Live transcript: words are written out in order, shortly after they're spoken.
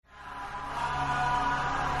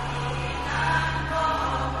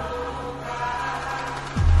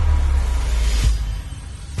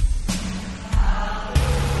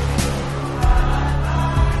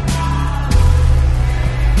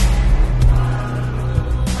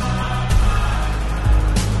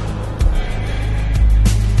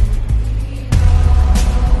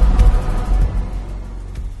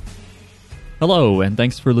Hello, and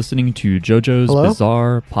thanks for listening to JoJo's Hello?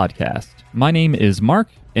 Bizarre Podcast. My name is Mark,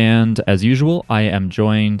 and as usual, I am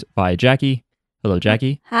joined by Jackie. Hello,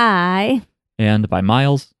 Jackie. Hi. And by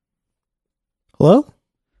Miles. Hello?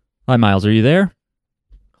 Hi, Miles. Are you there?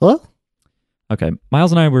 Hello? Okay.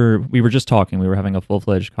 Miles and I were just talking. We were having a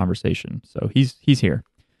full-fledged conversation, so he's here.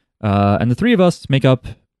 And the three of us make up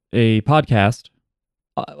a podcast,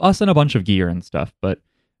 us and a bunch of gear and stuff, but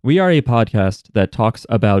we are a podcast that talks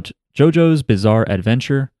about JoJo's Bizarre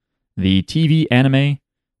Adventure, the TV anime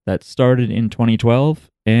that started in 2012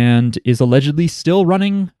 and is allegedly still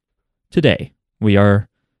running today. We are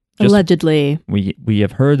Allegedly. We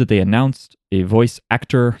have heard that they announced a voice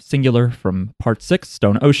actor singular from Part 6,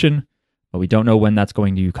 Stone Ocean, but we don't know when that's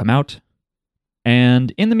going to come out.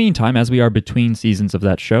 And in the meantime, as we are between seasons of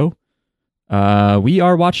that show, we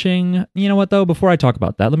are watching... You know what, though? Before I talk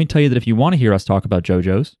about that, let me tell you that if you want to hear us talk about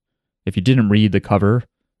JoJo's, if you didn't read the cover,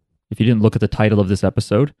 if you didn't look at the title of this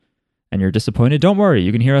episode, and you're disappointed, don't worry.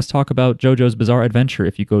 You can hear us talk about JoJo's Bizarre Adventure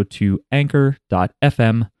if you go to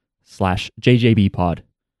anchor.fm/JJBpod.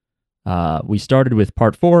 We started with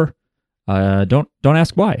Part 4. Don't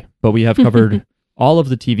ask why, but we have covered all of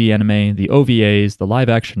the TV anime, the OVAs, the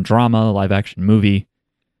live-action drama, live-action movie.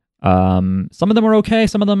 Some of them are okay,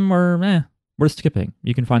 some of them are, we're skipping.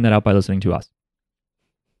 You can find that out by listening to us.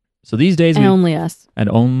 So these days... And only us. And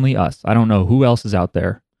only us. I don't know who else is out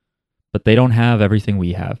there, but they don't have everything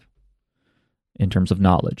we have in terms of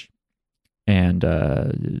knowledge and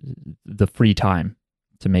the free time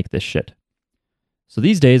to make this shit. So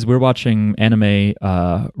these days, we're watching anime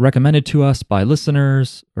recommended to us by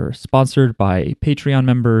listeners or sponsored by Patreon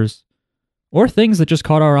members or things that just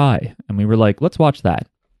caught our eye. And we were like, let's watch that.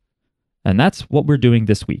 And that's what we're doing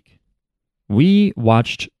this week. We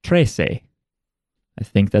watched Trece. I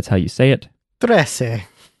think that's how you say it. Trece.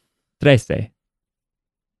 Trece.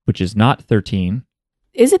 Which is not 13.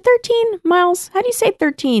 Is it 13, Miles? How do you say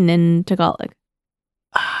 13 in Tagalog?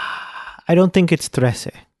 I don't think it's trece.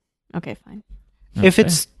 Okay, fine. If Okay.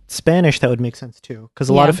 it's Spanish, that would make sense too, because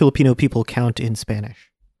a lot of Filipino people count in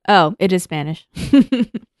Spanish. Oh, it is Spanish.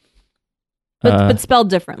 but spelled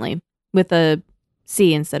differently with a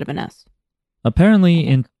C instead of an S. Apparently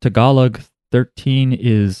in Tagalog, 13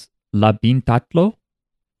 is labintatlo.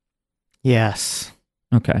 Yes,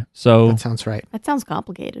 Okay, so that sounds right. That sounds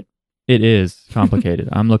complicated. it is complicated.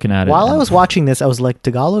 I'm looking at it. While I and- was watching this, I was like,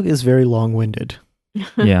 Tagalog is very long-winded.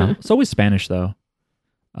 Yeah, so is Spanish though.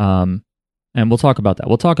 And we'll talk about that.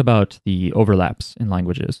 We'll talk about the overlaps in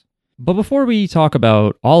languages. But before we talk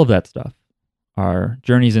about all of that stuff, our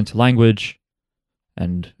journeys into language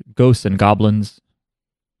and ghosts and goblins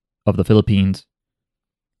of the Philippines,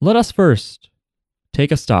 let us first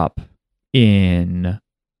take a stop in...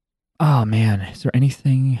 Oh man, is there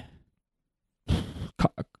anything...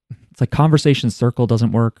 It's like Conversation Circle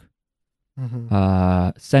doesn't work.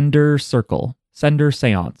 Mhm. Sender Circle. Sender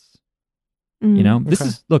Seance. You know, this Okay.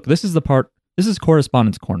 is the part, this is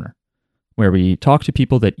Correspondence Corner, where we talk to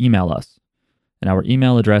people that email us. And our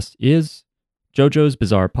email address is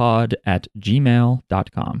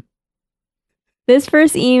jojosbizarrepod@gmail.com. This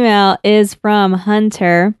first email is from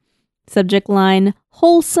Hunter. Subject line,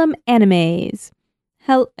 wholesome animes.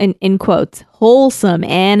 In quotes, wholesome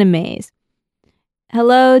animes.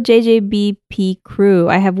 Hello, JJBP crew.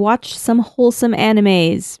 I have watched some wholesome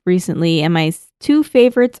animes recently, and my two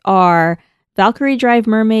favorites are Valkyrie Drive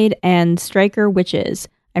Mermaid and Striker Witches.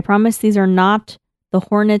 I promise these are not the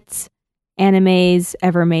Hornets animes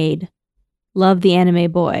ever made. Love the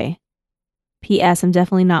anime boy. P.S. I'm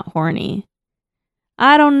definitely not horny.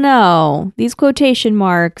 I don't know. These quotation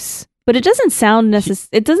marks. But it doesn't sound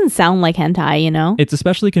it doesn't sound like hentai, you know? It's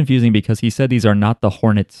especially confusing because he said these are not the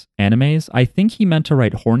Hornets animes. I think he meant to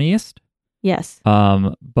write horniest. Yes.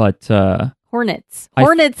 But Hornets.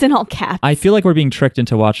 Hornets in all caps. I feel like we're being tricked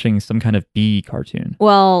into watching some kind of bee cartoon.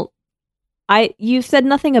 Well, you said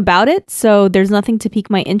nothing about it, so there's nothing to pique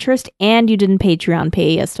my interest, and you didn't Patreon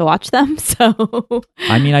pay us to watch them, so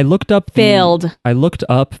I mean, I looked up Valkyrie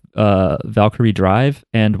Drive,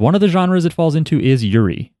 and one of the genres it falls into is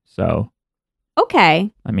Yuri. So,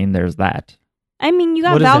 okay. I mean, there's that. I mean, you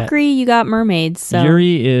got What is that? Valkyrie, you got mermaids, so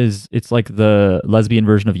Yuri it's like the lesbian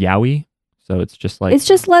version of yaoi. So it's just like it's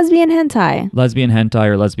just lesbian hentai. lesbian hentai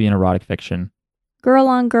or lesbian erotic fiction. Girl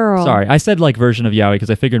on girl. Sorry, I said like version of yaoi because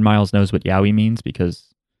I figured Miles knows what yaoi means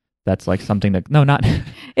because that's like something that not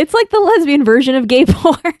It's like the lesbian version of gay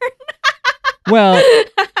porn. well,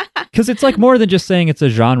 because it's like more than just saying it's a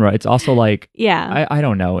genre. It's also like Yeah. I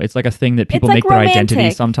don't know. It's like a thing that people like make their identity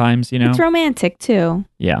romantic. sometimes. You know? It's romantic too.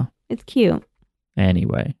 Yeah. It's cute.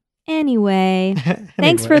 Anyway. Anyway,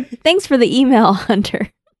 Anyway. thanks for the email,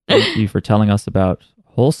 Hunter. Thank you for telling us about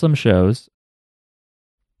wholesome shows.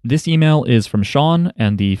 This email is from Sean,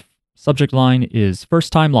 and the subject line is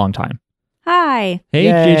first time, long time. Hi. Hey,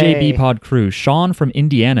 Yay. JJB Pod crew. Sean from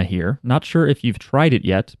Indiana here. Not sure if you've tried it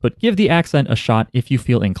yet, but give the accent a shot if you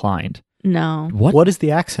feel inclined. No. What is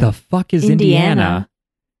the accent? the fuck is Indiana?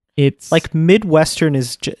 It's Like Midwestern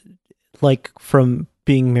is like from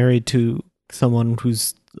being married to someone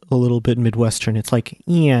who's a little bit Midwestern. It's like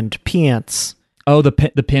and pants. oh, the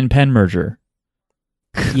pin-pen merger.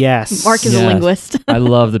 Yes. Mark is Yes. a linguist. I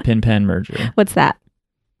love the pin-pen merger. What's that?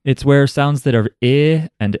 It's where sounds that are I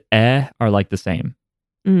and are like the same.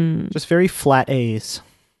 Just very flat A's.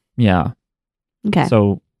 Yeah. Okay.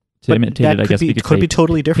 So to But imitate that it, I guess we could could say be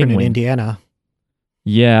totally different in penguin. Indiana.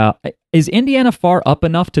 Yeah. Is Indiana far up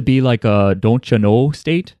enough to be like a don't you know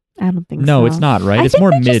state? I don't think so. No, it's not, right? I It's think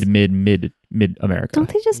more they just- mid America. Don't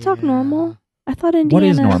they just talk Yeah. normal? I thought Indiana. What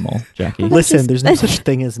is normal, Jackie? That's Listen, just- there's no such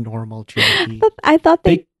thing as normal, Jackie. I thought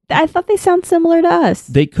they sound similar to us.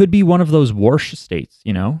 They could be one of those Warsh states,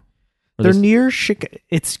 you know? Or They're this- near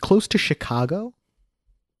it's close to Chicago.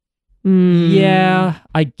 Yeah,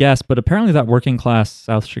 I guess, but apparently that working class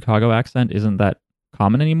South Chicago accent isn't that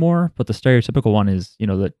common anymore. But the stereotypical one is, you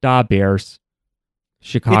know, the da Bears,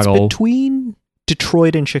 Chicago. It's between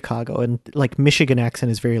Detroit and Chicago, and like Michigan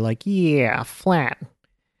accent is very like, yeah, flat.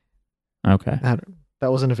 Okay.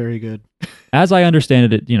 That wasn't a very good. As I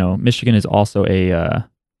understand it, you know, Michigan is also a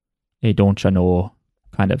don't you know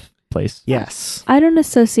kind of place. Yes. I don't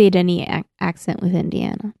associate any accent with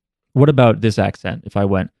Indiana. What about this accent? If I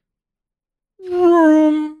went,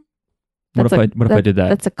 what That's if I did that?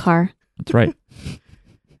 That's a car. That's right.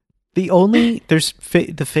 There's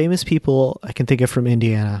the famous people I can think of from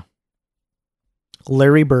Indiana.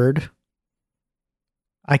 Larry Bird.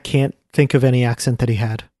 I can't think of any accent that he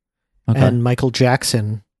had. Okay. And Michael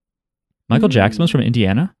Jackson. Michael Jackson was from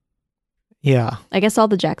Indiana? Yeah. I guess all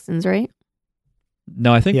the Jacksons, right?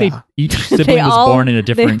 No, I think Yeah. each sibling was born in a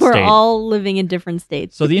different They were state. all living in different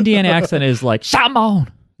states. So the Indiana accent is like Shamon.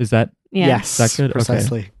 Is that yeah. Yes. Is that good? Okay.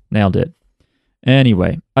 Precisely. nailed it?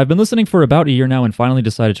 Anyway, I've been listening for about a year now and finally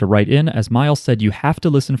decided to write in, as Miles said you have to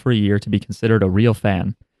listen for a year to be considered a real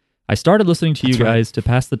fan. I started listening to That's you right. guys to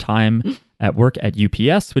pass the time at work at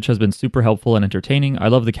UPS, which has been super helpful and entertaining. I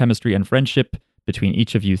love the chemistry and friendship between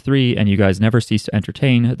each of you three, and you guys never cease to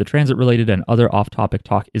entertain. The transit-related and other off-topic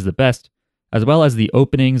talk is the best, as well as the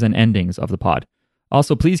openings and endings of the pod.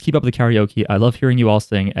 Also, please keep up the karaoke. I love hearing you all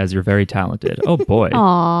sing, as you're very talented. Oh boy.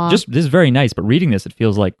 Aw. This is very nice, but reading this, it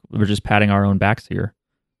feels like we're just patting our own backs here.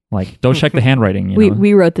 Like, don't check the handwriting. You know?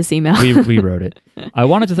 we wrote this email. we wrote it. I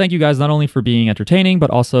wanted to thank you guys not only for being entertaining, but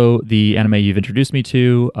also the anime you've introduced me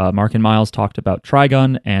to. Mark and Miles talked about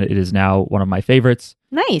Trigun, and it is now one of my favorites.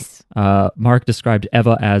 Nice. Mark described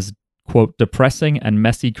Eva as, quote, depressing and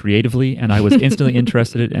messy creatively, and I was instantly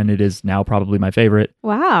interested, and it is now probably my favorite.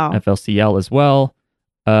 Wow. FLCL as well.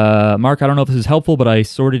 Mark, I don't know if this is helpful, but I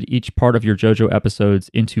sorted each part of your JoJo episodes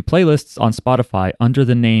into playlists on Spotify under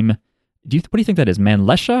the name. What do you think that is?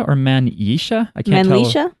 Manlesha or Manisha? I can't tell.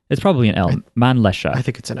 Manlisha? It's probably an L. Manlesha. I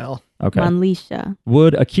think it's an L. Okay. Manlisha.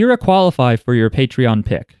 Would Akira qualify for your Patreon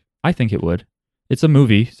pick? I think it would. It's a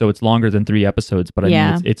movie, so it's longer than 3 episodes, but I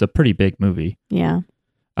Yeah. mean, it's a pretty big movie. Yeah.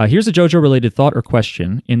 Here's a JoJo-related thought or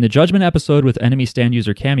question. In the Judgment episode with enemy stand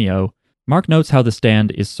user Cameo, Mark notes how the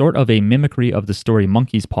stand is sort of a mimicry of the story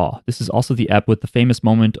Monkey's Paw. This is also the ep with the famous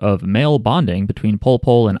moment of male bonding between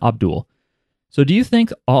Pol and Abdul. So do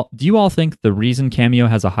you all think the reason Cameo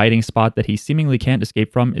has a hiding spot that he seemingly can't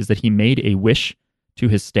escape from is that he made a wish to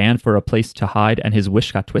his stand for a place to hide and his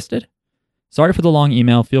wish got twisted? Sorry for the long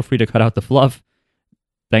email. Feel free to cut out the fluff.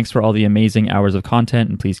 Thanks for all the amazing hours of content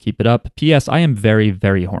and please keep it up. P.S. I am very,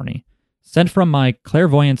 very horny. Sent from my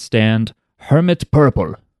clairvoyant stand, Hermit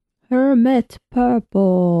Purple. Hermit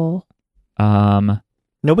Purple.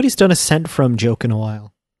 Nobody's done a sent from joke in a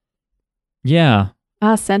while. Yeah.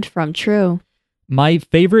 Sent from. True. My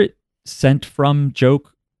favorite sent from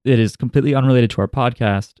joke that is completely unrelated to our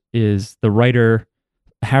podcast is the writer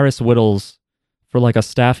Harris Whittles. For like a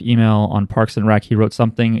staff email on Parks and Rec, he wrote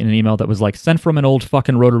something in an email that was like sent from an old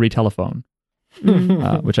fucking rotary telephone,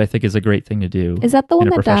 which I think is a great thing to do Is that the one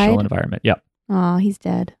in a that professional died? environment. Yeah. Oh, he's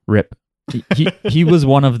dead. Rip. He was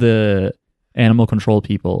one of the animal control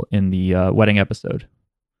people in the wedding episode.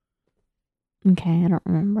 Okay, I don't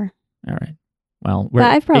remember. All right. Well, But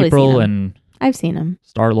I've probably April seen him. and I've seen him.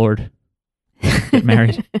 Star-Lord get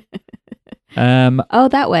married. Oh,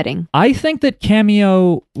 that wedding. I think that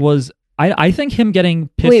Cameo was. I think him getting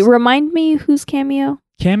pissed. Wait, remind me whose cameo?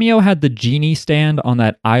 Cameo had the genie stand on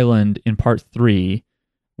that island in part 3,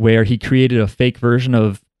 where he created a fake version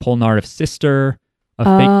of Polnareff's sister,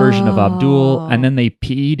 a fake version of Abdul, Oh. and then they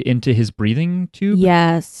peed into his breathing tube.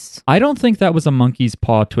 Yes. I don't think that was a monkey's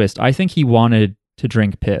paw twist. I think he wanted to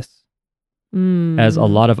drink piss, as a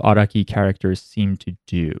lot of Araki characters seem to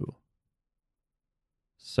do.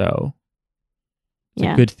 So, it's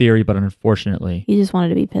a good theory, but unfortunately, He just wanted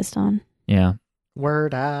to be pissed on. yeah.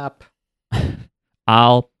 Word up.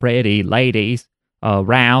 All pretty ladies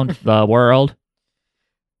around the world.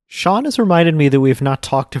 Sean has reminded me that we have not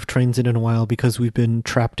talked of transit in a while because we've been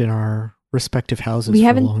trapped in our respective houses for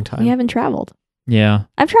a long time. We haven't traveled. Yeah.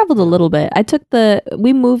 I've traveled a little bit.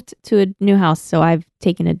 We moved to a new house, so I've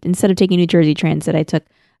taken instead of taking New Jersey Transit, I took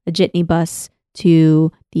a jitney bus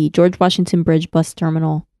to the George Washington Bridge bus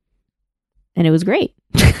terminal, and it was great.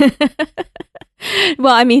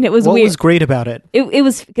 Well, I mean, it was what weird. was great about it? It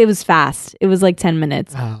was fast. It was like 10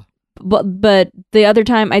 minutes. Ah. But the other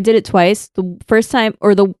time I did it twice. The first time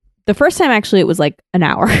actually it was like an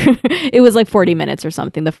hour. It was like 40 minutes or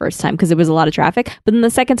something the first time because there was a lot of traffic. But then the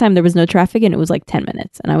second time there was no traffic and it was like 10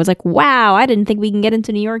 minutes. And I was like, wow, I didn't think we can get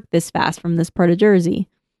into New York this fast from this part of Jersey.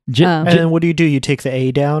 And then what do? You take the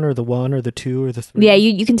A down or the 1 or the 2 or the 3? Yeah,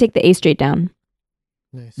 you can take the A straight down.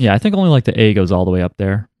 Nice. Yeah, I think only like the A goes all the way up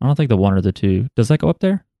there. I don't think the 1 or the 2. Does that go up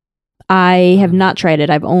there? I have not tried it.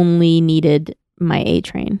 I've only needed my A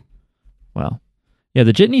train. Well, yeah,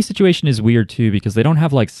 the jitney situation is weird too because they don't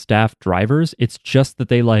have like staff drivers. It's just that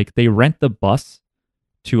they rent the bus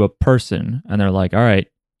to a person and they're like, all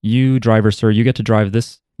right, you driver, sir, you get to drive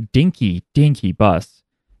this dinky bus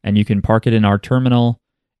and you can park it in our terminal.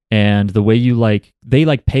 And the way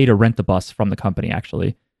they pay to rent the bus from the company,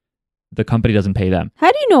 actually. The company doesn't pay them.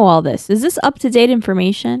 How do you know all this? Is this up-to-date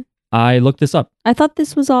information? I looked this up. I thought they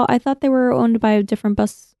were owned by different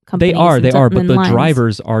bus companies. They are, but the lines.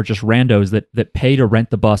 drivers are just randos that pay to rent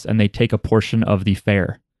the bus and they take a portion of the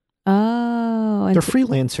fare. Oh. They're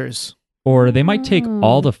freelancers. Or they might take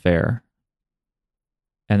all the fare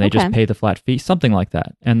and they just Okay. pay the flat fee, something like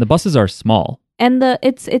that. And the buses are small. And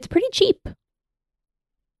it's pretty cheap. It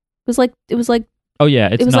was like Oh yeah,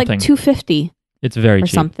 it's it was nothing. like $250 It's very or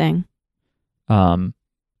cheap. something. So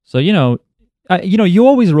you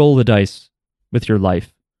always roll the dice with your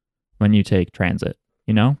life when you take transit,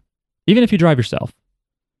 even if you drive yourself.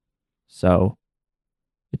 So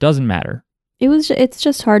it doesn't matter. It's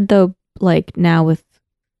just hard though. Like now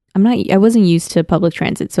I wasn't used to public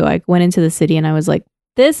transit, so I went into the city and I was like,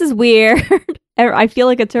 this is weird. I feel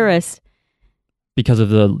like a tourist. Because of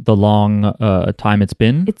the long time it's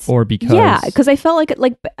been, or because because I felt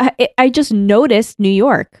like I just noticed New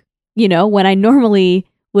York, when I normally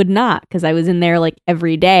would not, because I was in there like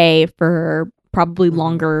every day for probably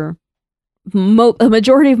longer, a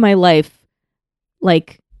majority of my life,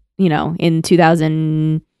 like in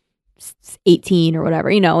 2018 or whatever,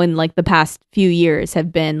 in like the past few years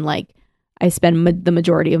have been like I spend the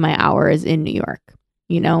majority of my hours in New York,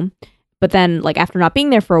 But then, like, after not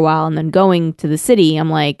being there for a while and then going to the city,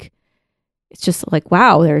 I'm like, it's just like,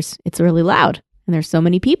 wow, it's really loud and there's so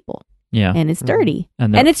many people. Yeah. And it's dirty.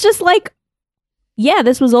 And it's just like, yeah,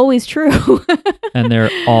 this was always true. And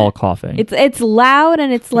they're all coughing. It's loud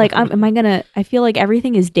and it's like, I feel like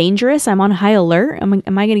everything is dangerous. I'm on high alert. Am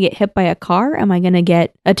I going to get hit by a car? Am I going to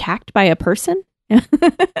get attacked by a person?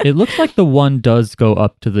 It looks like the one does go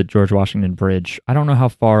up to the George Washington Bridge. I don't know how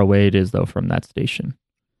far away it is, though, from that station.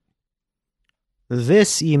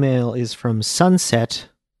 This email is from Sunset.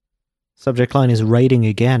 Subject line is writing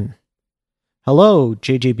again. Hello,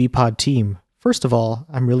 JJB Pod team. First of all,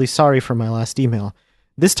 I'm really sorry for my last email.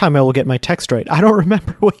 This time I will get my text right. I don't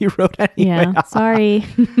remember what you wrote anyway. Yeah, sorry.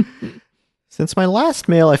 Since my last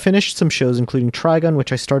mail, I finished some shows, including Trigun,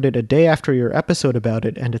 which I started a day after your episode about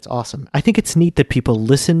it, and it's awesome. I think it's neat that people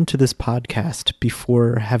listen to this podcast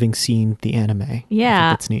before having seen the anime. Yeah. I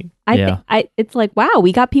think that's neat. It's like, wow,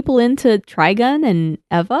 we got people into Trigun and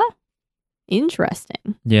Eva.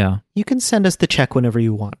 Interesting. Yeah. You can send us the check whenever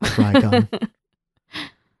you want, Trigun.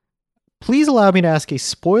 Please allow me to ask a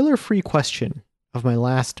spoiler-free question of my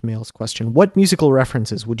last mail's question. What musical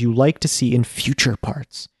references would you like to see in future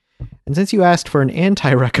parts? And since you asked for an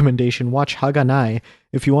anti-recommendation, watch Haganai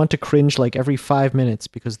if you want to cringe like every 5 minutes,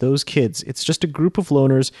 because those kids, it's just a group of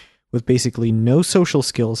loners with basically no social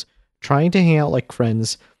skills, trying to hang out like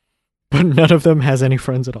friends, but none of them has any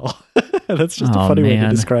friends at all. That's just a funny way to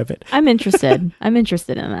describe it. I'm interested. I'm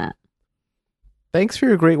interested in that. Thanks for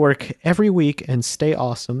your great work every week and stay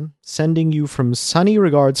awesome. Sending you from sunny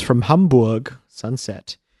regards from Hamburg,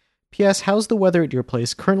 Sunset. P.S. How's the weather at your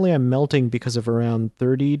place? Currently I'm melting because of around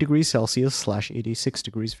 30 degrees Celsius / 86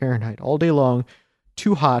 degrees Fahrenheit all day long.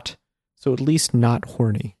 Too hot, so at least not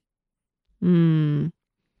horny.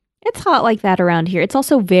 It's hot like that around here. It's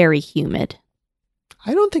also very humid.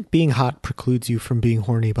 I don't think being hot precludes you from being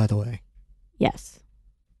horny, by the way. Yes.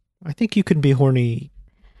 I think you can be horny.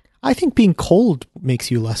 I think being cold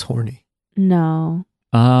makes you less horny. No,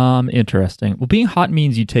 Interesting. Well, being hot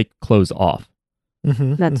means you take clothes off.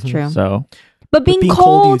 Mm-hmm, that's true. So But being, cold,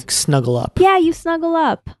 cold, you snuggle up. yeah, you snuggle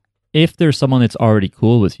up. if there's someone that's already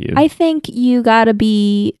cool with you, I think you gotta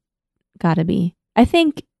be. I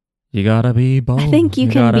think you gotta be bold. I think you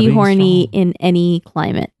can gotta be horny strong. in any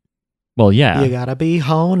climate. Well, yeah. You gotta be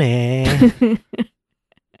horny.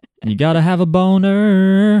 You gotta have a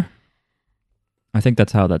boner. I think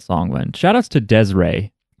that's how that song went. Shoutouts to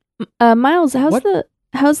Desiree. Miles, What?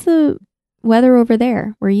 how's the weather over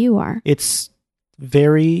there where you are? It's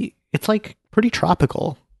like pretty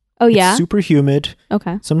tropical. Oh yeah. It's super humid.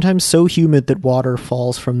 Okay. Sometimes so humid that water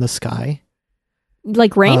falls from the sky.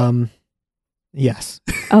 Like rain. Yes.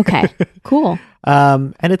 Okay. Cool.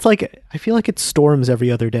 And it's like, I feel like it storms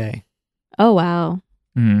every other day. Oh wow.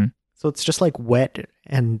 Mhm. So it's just like wet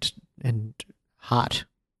and hot.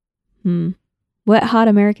 Wet hot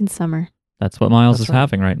American summer. That's what Miles That's is right.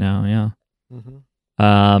 having right now. Yeah.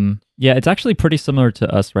 Mm-hmm. Yeah, it's actually pretty similar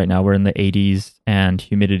to us right now. We're in the 80s and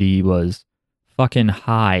humidity was fucking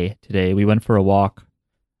high today. We went for a walk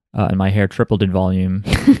and my hair tripled in volume.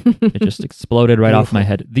 It just exploded right off my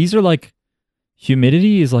head. These are like,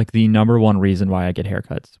 humidity is like the number one reason why I get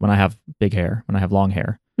haircuts when I have big hair, when I have long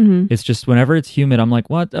hair. Mhm. It's just whenever it's humid, I'm like,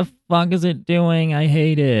 what the fuck is it doing? I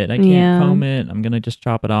hate it. I can't Yeah. comb it. I'm going to just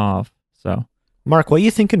chop it off. So Mark, what are you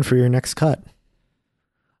thinking for your next cut?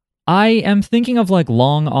 I am thinking of like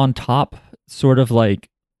long on top, sort of like,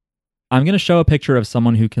 I'm going to show a picture of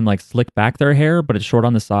someone who can like slick back their hair, but it's short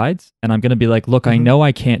on the sides. And I'm going to be like, look, I Mhm. know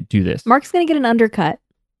I can't do this. Mark's gonna get an undercut.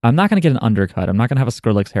 I'm not going to get an undercut. I'm not going to have a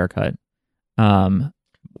Skrillex haircut.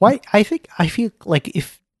 Why? I feel like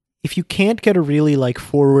if you can't get a really like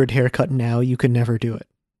forward haircut now, you can never do it.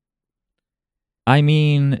 I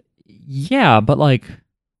mean, yeah, but like,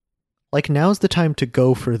 Like now's the time to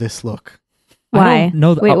go for this look. I Why? don't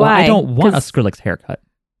know. Wait, why? I don't want a 'Cause- Skrillex haircut,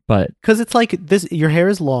 but Because it's like this, your hair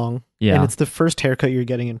is long, yeah. and it's the first haircut you're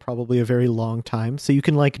getting in probably a very long time. So you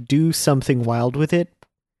can like do something wild with it.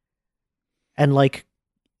 And like,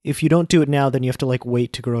 if you don't do it now, then you have to like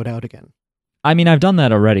wait to grow it out again. I mean, I've done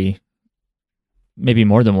that already. Maybe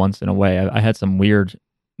more than once in a way. I had some weird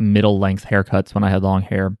middle length haircuts when I had long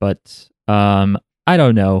hair, but I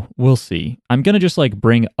don't know. We'll see. I'm gonna just like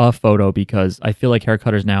bring a photo because I feel like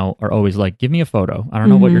haircutters now are always like, give me a photo. I don't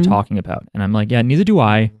know what you're Mhm. talking about. And I'm like, yeah, neither do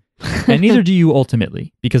I. And neither do you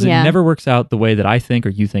ultimately, because Yeah. it never works out the way that I think or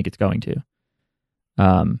you think it's going to.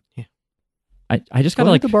 Yeah. I just gotta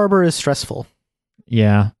Going like to the barber is stressful.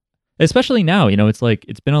 yeah. Especially now, it's like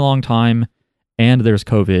it's been a long time and there's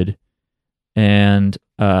COVID and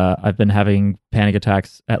I've been having panic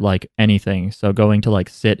attacks at like anything. So going to like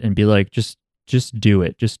sit and be like, just do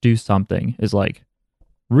it. Just do something is like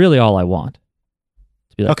really all I want.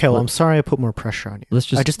 To be like, Okay, well, I'm sorry I put more pressure on you. let's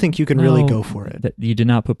just I just think you can really No, go for it. that you did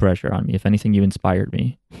not put pressure on me. If anything, you inspired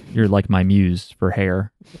me. You're like my muse for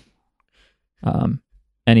hair.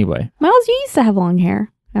 Anyway, Miles, you used to have long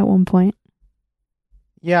hair at one point.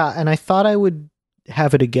 Yeah, and I thought I would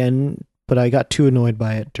have it again, but I got too annoyed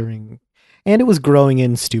by it and it was growing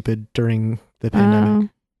in stupid during the pandemic.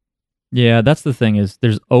 yeah, that's the thing is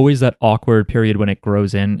there's always that awkward period when it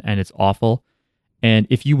grows in and it's awful. And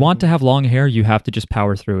if you want to have long hair, you have to just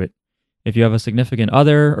power through it. If you have a significant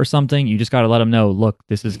other or something, you just got to let them know, look,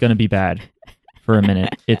 this is going to be bad for a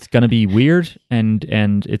minute. It's going to be weird and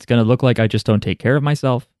it's going to look like I just don't take care of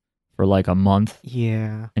myself for like a month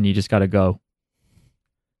Yeah. and you just got to go.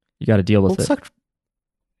 You got to deal with Well,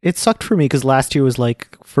 it sucked for me because last year was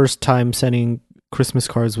like first time sending Christmas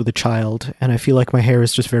cards with a child, and I feel like my hair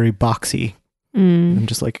is just very boxy. I'm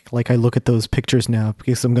just like I look at those pictures now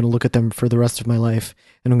because I'm going to look at them for the rest of my life,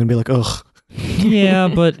 and I'm going to be like, ugh. Yeah,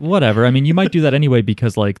 but whatever. I mean, you might do that anyway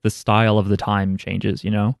because like the style of the time changes,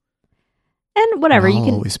 And whatever, you I'll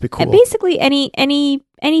can always be cool. basically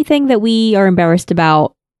anything that we are embarrassed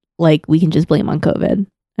about, like we can just blame on COVID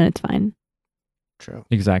and it's fine. True.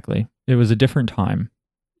 Exactly. It was a different time.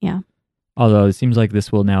 Yeah. Although it seems like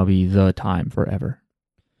this will now be the time forever.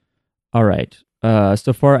 All right.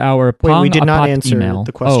 So for our Wait, we Pong did not Apat answer email,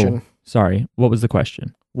 the question. Oh, sorry. What was the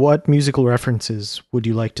question? What musical references would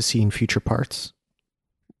you like to see in future parts?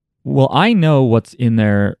 Well, I know what's in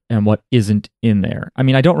there and what isn't in there. I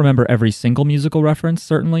mean, I don't remember every single musical reference,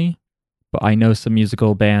 certainly, but I know some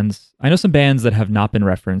musical bands. I know some bands that have not been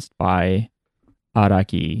referenced by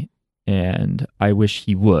Araki, and I wish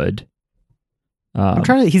he would. I'm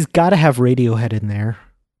trying to. He's got to have Radiohead in there.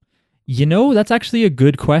 That's actually a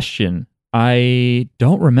good question. I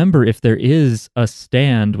don't remember if there is a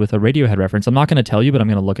stand with a Radiohead reference. I'm not going to tell you, but I'm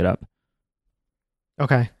going to look it up.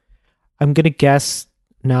 Okay. I'm going to guess,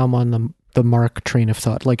 now I'm on the Mark train of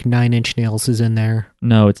thought, like Nine Inch Nails is in there.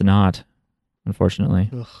 No, it's not, unfortunately.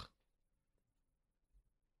 Ugh.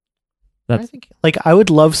 That's I would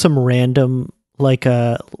love some random, like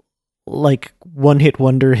one-hit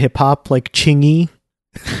wonder hip-hop, like Chingy.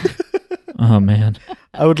 oh man.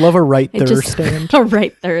 I would love a right It there just- stand. A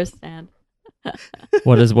right there stand.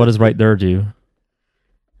 What does right there do?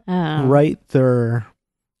 Oh. Right there.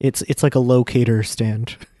 It's like a locator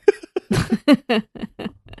stand.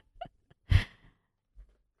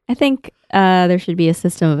 I think there should be a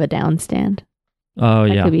system of a down stand. Oh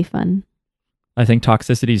That yeah. could be fun. I think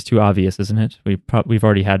toxicity is too obvious, isn't it? We've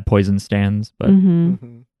already had poison stands, but Hmm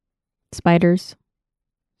Mhm. Spiders.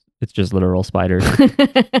 it's just literal spiders.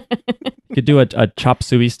 You could do a chop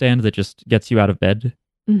suey stand that just gets you out of bed.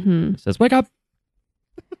 Hmm It says, "Wake up."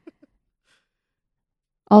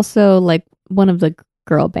 Also, like one of the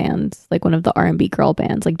girl bands, like one of the R&B girl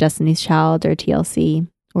bands, like Destiny's Child or TLC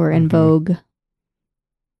or In Mhm. Vogue.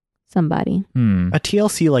 Somebody. A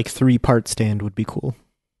TLC like 3-part stand would be cool.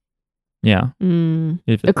 Yeah.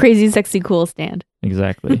 If A crazy, sexy, cool stand.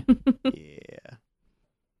 exactly. Yeah.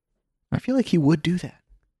 I feel like he would do that.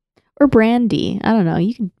 Or Brandy. I don't know.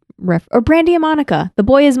 You can or Brandy and Monica. The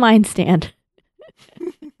Boy Is Mine stand.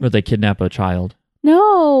 Or they kidnap a child.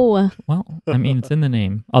 No. Well, I mean, it's in the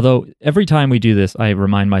name. Although every time we do this, I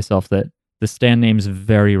remind myself that the stand names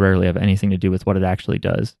very rarely have anything to do with what it actually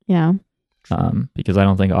does. Yeah. Because I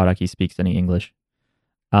don't think Araki speaks any English.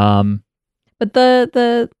 But But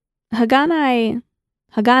the Haganai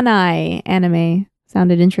anime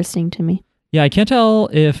sounded interesting to me. yeah, I can't tell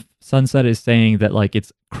if Sunset is saying that like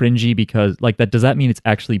it's cringy because like that. Does that mean it's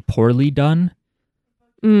actually poorly done,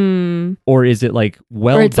 or is it like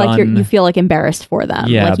well or it's done? like you feel like embarrassed for them.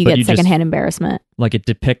 Yeah, like you but get you just- secondhand embarrassment. like it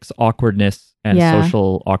depicts awkwardness and Yeah.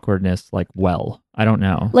 social awkwardness like well. I don't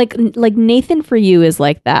know. Like Nathan For You is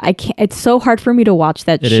like that. I can't. It's so hard for me to watch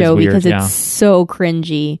that It is show weird, because yeah. it's so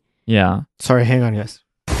cringy. Yeah. Sorry, hang on, guys.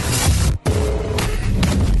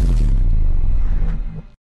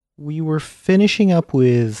 We were finishing up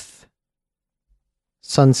with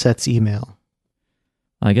Sunset's email.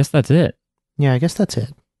 I guess that's it. Yeah, I guess that's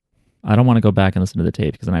it. I don't want to go back and listen to the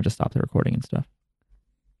tape because then I have to stop the recording and stuff.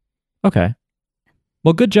 Okay.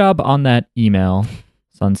 Well, good job on that email,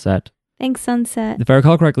 Sunset. Thanks, Sunset. If I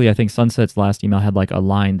recall correctly, I think Sunset's last email had like a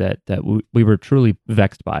line that we were truly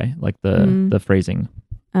vexed by, like the phrasing,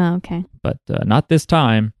 Oh, okay. but not this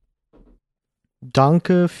time.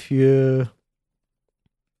 Danke für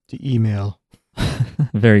die E-Mail.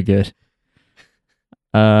 Very good.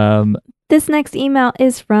 This next email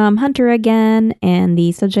is from Hunter again, and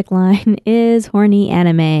the subject line is horny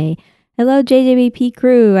anime. Hello, JJBP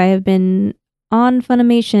crew. I have been on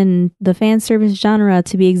Funimation, the fan service genre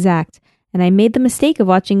to be exact, and I made the mistake of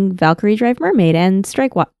watching Valkyrie Drive Mermaid and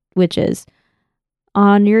Strike Witches.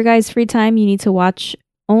 On your guys' free time, you need to watch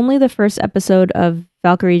only the first episode of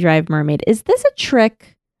Valkyrie Drive Mermaid. Is this a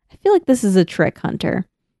trick? I feel like this is a trick, Hunter.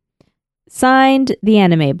 Signed, the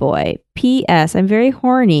anime boy. P.S. I'm very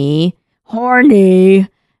horny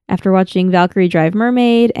after watching Valkyrie Drive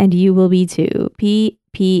Mermaid, and you will be too.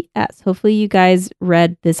 P.P.S. Hopefully you guys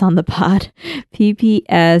read this on the pod.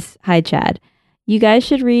 P.P.S. Hi, Chad. You guys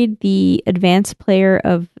should read the advanced player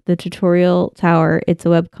of the Tutorial Tower. It's a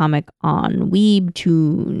webcomic on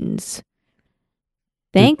Weebtoons.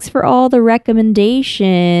 Thanks for all the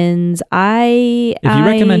recommendations. If you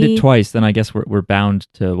recommend it twice, then I guess we're bound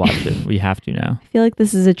to watch it. We have to now. I feel like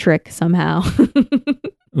this is a trick somehow.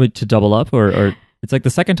 Wait, to double up, or it's like the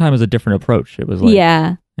second time was a different approach. It was like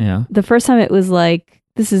yeah. yeah. The first time it was like,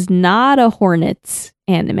 this is not a Hornets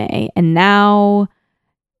anime, and now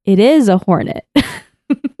it is a Hornet.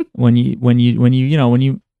 When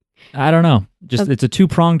you I don't know, just it's a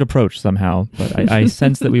two-pronged approach somehow, but I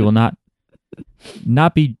sense that we will not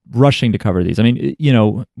be rushing to cover these. I mean,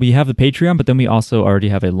 we have the Patreon, but then we also already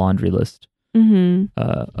have a laundry list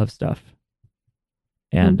of stuff.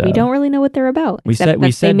 And we don't really know what they're about. we except said- we that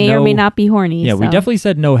they said may or may no- not be horny. yeah, we so. definitely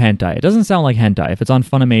said no hentai. It doesn't sound like hentai. If it's on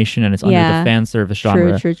Funimation and it's under Yeah. the fan service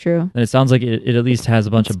genre, True. then it sounds like it at least has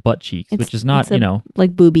a bunch of butt cheeks, which is not, it's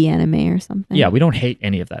like booby anime or something. yeah, we don't hate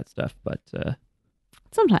any of that stuff, but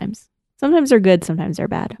Sometimes they're good, sometimes they're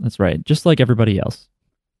bad. that's right. Just like everybody else,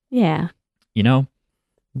 Yeah.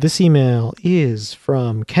 This email is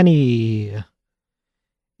from Kenny.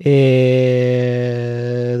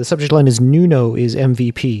 The subject line is Nuno is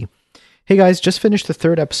MVP. Hey guys, just finished the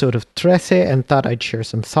 3rd episode of Trece and thought I'd share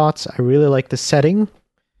some thoughts. I really like the setting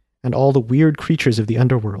and all the weird creatures of the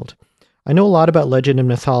underworld. I know a lot about legend and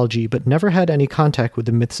mythology, but never had any contact with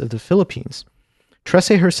the myths of the Philippines.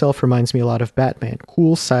 Trece herself reminds me a lot of Batman,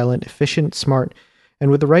 cool, silent, efficient, smart,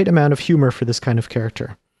 and with the right amount of humor for this kind of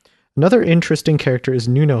character. Another interesting character is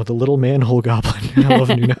Nuno, the little manhole goblin. I love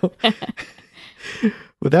Nuno.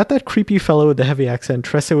 Without that creepy fellow with the heavy accent,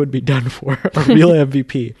 Trece would be done for, a real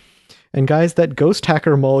MVP. And guys, that ghost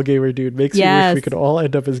hacker mall gamer dude makes me wish we could all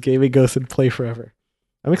end up as gaming ghosts and play forever.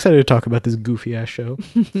 I'm excited to talk about this goofy-ass show.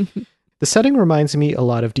 The setting reminds me a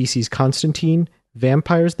lot of DC's Constantine,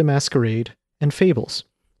 Vampires the Masquerade, and Fables.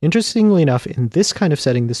 Interestingly enough, in this kind of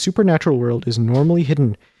setting, the supernatural world is normally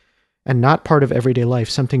hidden and not part of everyday life,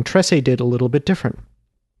 something Trece did a little bit different.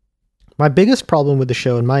 My biggest problem with the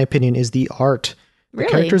show, in my opinion, is the art. The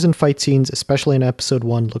characters and fight scenes, especially in episode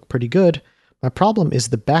 1, look pretty good. My problem is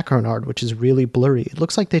the background art, which is really blurry. It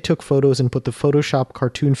looks like they took photos and put the Photoshop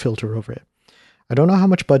cartoon filter over it. I don't know how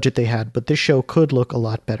much budget they had, but this show could look a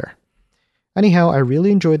lot better. Anyhow, I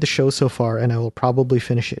really enjoyed the show so far, and I will probably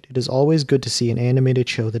finish it. It is always good to see an animated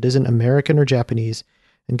show that isn't American or Japanese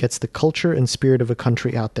and gets the culture and spirit of a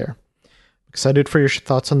country out there. Excited for your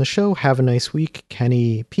thoughts on the show. Have a nice week.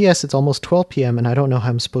 Kenny. P.S. It's almost 12 p.m. and I don't know how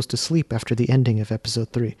I'm supposed to sleep after the ending of episode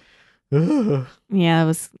 3. Ugh.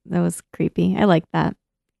 Yeah, that was creepy. I like that.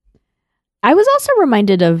 I was also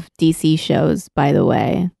reminded of DC shows, by the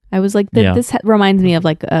way. I was like, this reminds me of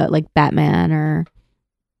like Batman or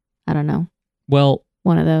I don't know. Well,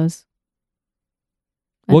 one of those.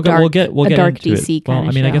 We'll get dark into DC it. Well, kind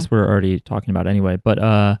of I show. guess we're already talking about it anyway,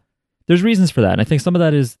 but there's reasons for that, and I think some of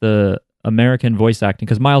that is the American voice acting.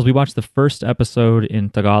 Because Miles, we watched the first episode in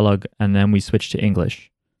Tagalog, and then we switched to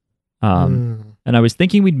English. And I was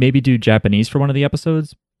thinking we'd maybe do Japanese for one of the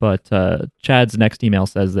episodes, but Chad's next email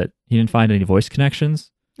says that he didn't find any voice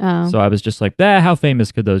connections. Oh. So I was just like, how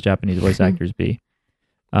famous could those Japanese voice actors be?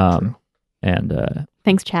 And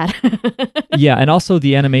thanks, Chad. yeah, and also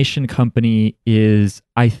the animation company is,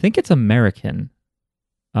 I think it's American.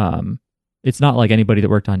 It's not like anybody that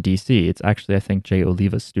worked on DC. It's actually, I think, Jay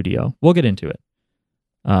Oliva's studio. We'll get into it.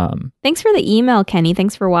 Thanks for the email, Kenny.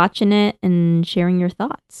 Thanks for watching it and sharing your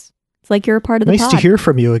thoughts. It's like you're a part of the nice pod. to hear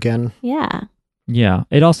from you again. Yeah. Yeah,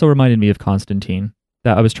 it also reminded me of Constantine.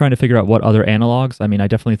 That I was trying to figure out what other analogs. I mean, I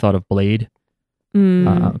definitely thought of Blade,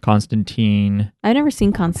 Constantine. I've never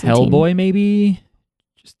seen Constantine. Hellboy, maybe.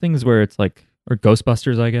 Just things where it's like, or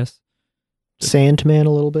Ghostbusters, I guess. Sandman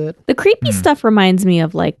a little bit. The creepy stuff reminds me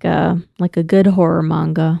of like a good horror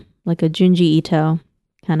manga, like a Junji Ito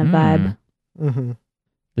kind of vibe. Mm-hmm.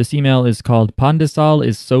 This email is called Pandesal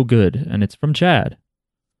is so good, and it's from Chad.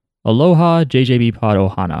 Aloha, JJB Pod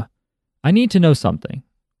Ohana. I need to know something.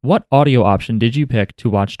 What audio option did you pick to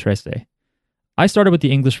watch Trece? I started with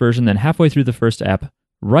the English version, then halfway through the first ep,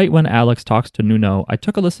 right when Alex talks to Nuno, I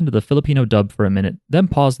took a listen to the Filipino dub for a minute, then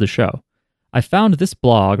paused the show. I found this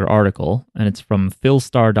blog or article, and it's from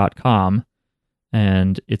philstar.com,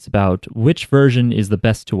 and it's about which version is the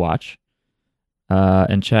best to watch.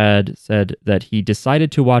 And Chad said that he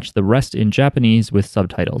decided to watch the rest in Japanese with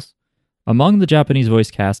subtitles. Among the Japanese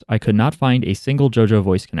voice cast, I could not find a single JoJo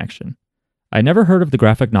voice connection. I never heard of the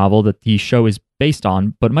graphic novel that the show is based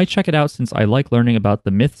on, but might check it out since I like learning about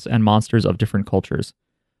the myths and monsters of different cultures.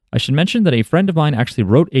 I should mention that a friend of mine actually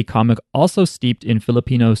wrote a comic also steeped in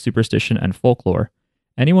Filipino superstition and folklore.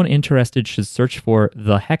 Anyone interested should search for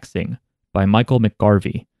The Hexing by Michael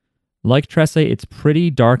McGarvey. Like Trece, it's pretty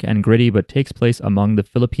dark and gritty, but takes place among the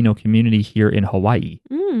Filipino community here in Hawaii.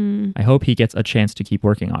 I hope he gets a chance to keep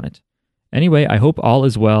working on it. Anyway, I hope all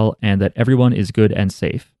is well and that everyone is good and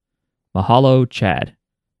safe. Mahalo, Chad.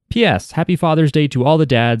 P.S. Happy Father's Day to all the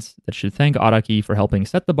dads that should thank Araki for helping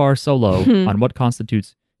set the bar so low on what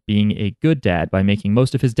constitutes being a good dad by making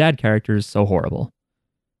most of his dad characters so horrible.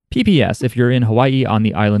 P.P.S. If you're in Hawaii on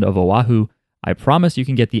the island of Oahu, I promise you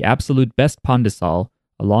can get the absolute best pandesal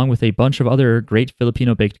along with a bunch of other great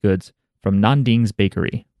Filipino baked goods from Nanding's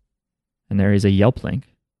Bakery. And there is a Yelp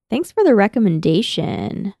link. Thanks for the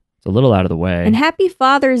recommendation. It's a little out of the way. And happy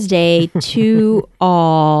Father's Day to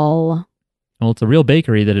all. Well, it's a real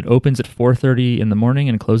bakery that it opens at 4:30 in the morning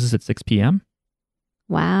and closes at 6 p.m.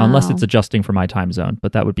 Wow. Unless it's adjusting for my time zone,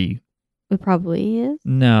 but that would be... It probably is.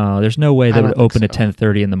 No, there's no way I that don't would think open at so.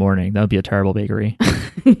 10:30 in the morning. That would be a terrible bakery.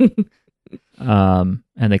 And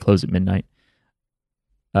they close at midnight.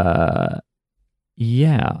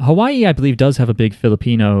 Yeah. Hawaii, I believe, does have a big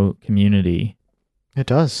Filipino community. It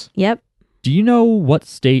does. Yep. Do you know what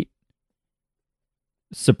state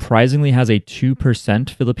surprisingly has a 2%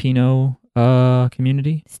 Filipino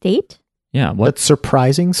community? State? Yeah, what? That's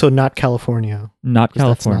surprising. So not California. Not 'Cause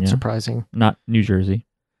California. That's not surprising. Not New Jersey.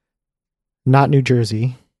 Not New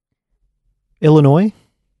Jersey. Illinois?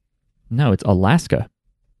 No, it's Alaska.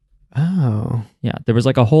 Oh. Yeah, there was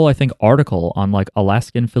like a whole, I think, article on like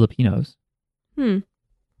Alaskan Filipinos.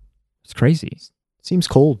 It's crazy. Seems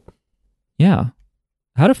cold. Yeah.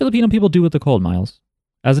 How do Filipino people do with the cold, Miles?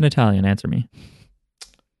 As an Italian, answer me.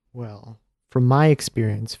 Well, from my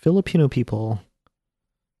experience, Filipino people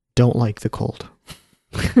don't like the cold.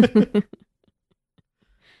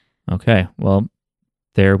 Okay, well,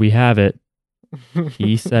 there we have it.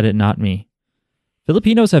 He said it, not me.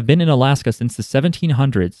 Filipinos have been in Alaska since the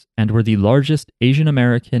 1700s and were the largest Asian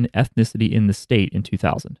American ethnicity in the state in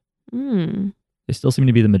 2000. They still seem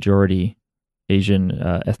to be the majority Asian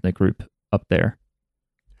ethnic group up there.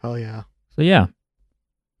 Hell yeah. So yeah,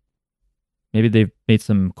 maybe they've made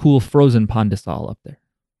some cool frozen pandesal up there.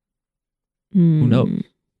 Who knows?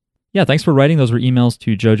 Yeah, thanks for writing. Those were emails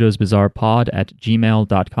to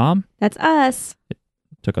jojosbizarrepod@gmail.com. That's us. It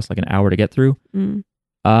took us like an hour to get through.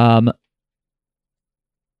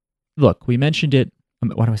 Look, we mentioned it.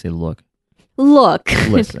 Why do I say look? Look.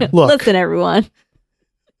 Listen. Listen, everyone.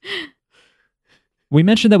 We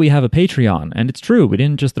mentioned that we have a Patreon, and it's true. We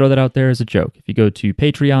didn't just throw that out there as a joke. If you go to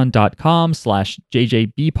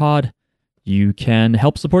patreon.com/jjbpod, you can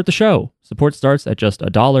help support the show. Support starts at just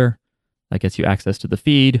 $1. That gets you access to the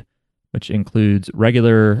feed, which includes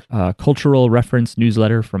regular cultural reference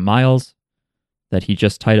newsletter from Miles that he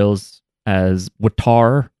just titles as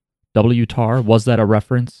WTAR, WTAR. Was that a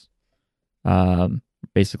reference?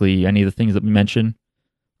 Basically, any of the things that we mention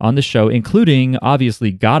on the show, including,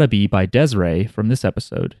 obviously, Gotta Be by Desiree from this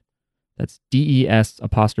episode. That's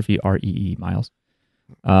DES''REE, Miles.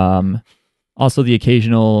 Also, the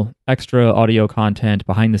occasional extra audio content,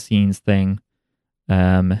 behind-the-scenes thing,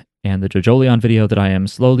 and the Jojolion video that I am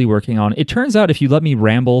slowly working on. It turns out if you let me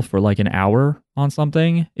ramble for like an hour on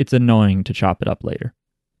something, it's annoying to chop it up later.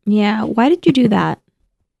 Yeah, why did you do that?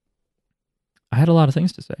 I had a lot of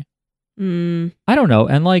things to say. I don't know.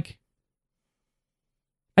 And like,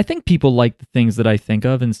 I think people like the things that I think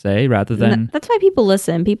of and say rather than... That's why people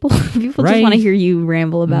listen. People Right? just want to hear you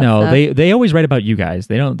ramble about No, stuff. they always write about you guys.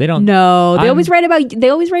 They don't. No, they I'm- always write about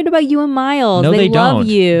you and Miles. No, they love don't.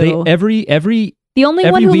 you. Every the only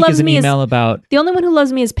one every who week loves is an me email about... the only one who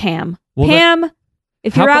loves me is Pam. Well, Pam,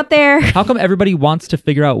 if how you're come- out there, How come everybody wants to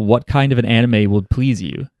figure out what kind of an anime would please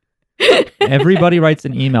you? Everybody writes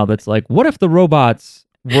an email that's like, what if the robots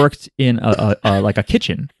worked in a like a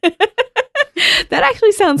kitchen? that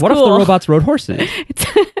actually sounds What cool. if the robots rode horses?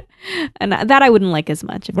 And that I wouldn't like as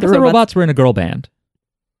much. What if the robots were in a girl band?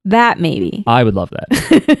 That maybe. I would love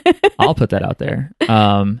that. I'll put that out there.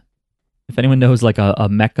 If anyone knows like a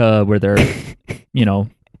mecha where they're,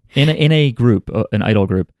 in a group, an idol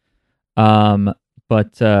group. Yeah,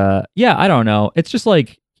 I don't know. It's just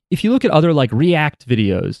like, if you look at other like React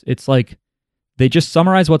videos, it's like they just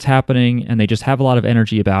summarize what's happening and they just have a lot of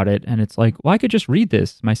energy about it. And it's like, well, I could just read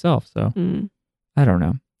this myself. So I don't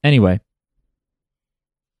know. Anyway,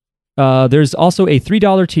 there's also a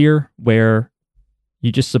 $3 tier where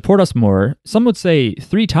you just support us more. Some would say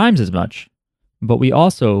 3 times as much, but we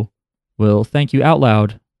also will thank you out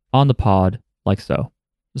loud on the pod like so.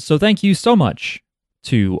 So thank you so much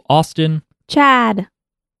to Austin, Chad,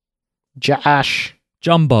 Josh,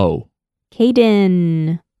 Jumbo,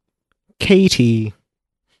 Caden, Katie,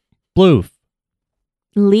 Bloof,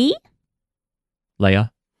 Lee, Leia,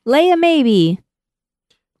 Leia maybe,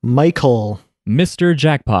 Michael, Mr.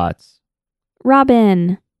 Jackpots,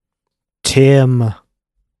 Robin, Tim,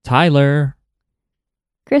 Tyler,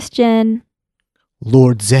 Christian,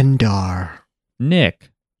 Lord Zendar, Nick.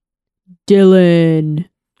 Dylan.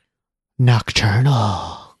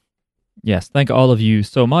 Nocturnal. Yes, thank all of you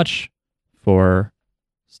so much for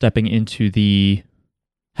stepping into the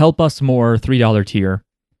Help Us More $3 tier.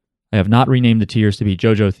 I have not renamed the tiers to be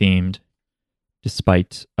JoJo themed,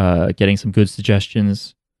 despite getting some good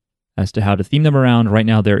suggestions as to how to theme them around. Right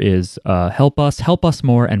now there is Help Us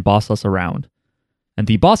More, and Boss Us Around. And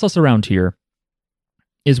the Boss Us Around tier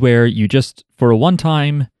is where you just, for a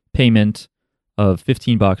one-time payment of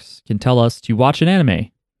 $15, can tell us to watch an anime,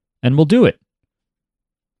 and we'll do it.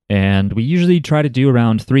 And we usually try to do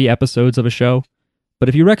around 3 episodes of a show, but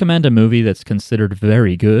if you recommend a movie that's considered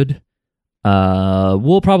very good,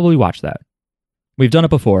 we'll probably watch that. We've done it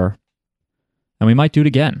before, and we might do it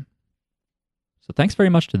again. So thanks very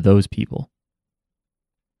much to those people.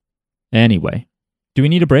 Anyway, do we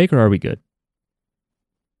need a break or are we good?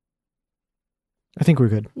 I think we're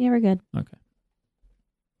good. Yeah, we're good. Okay.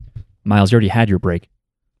 Miles, you already had your break.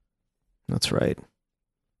 That's right.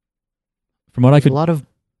 From what I There's could... a lot of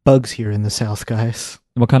bugs here in the south, guys.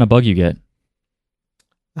 What kind of bug you get?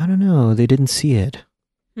 I don't know. They didn't see it.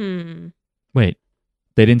 Wait,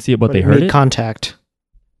 they didn't see it, but But they it heard made it? contact.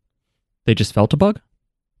 They just felt a bug?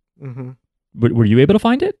 Mm-hmm. Were you able to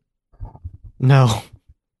find it? No.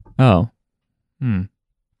 Oh.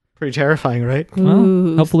 Pretty terrifying, right? Well,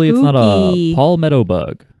 Ooh, hopefully it's not a spooky. palmetto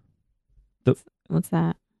bug. What's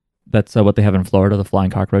that? That's what they have in Florida, the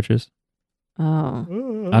flying cockroaches.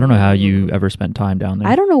 Oh. I don't know how you ever spent time down there.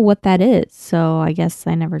 I don't know what that is, so I guess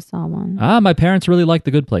I never saw one. My parents really like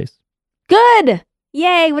The Good Place. Good!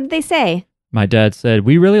 Yay! What did they say? My dad said,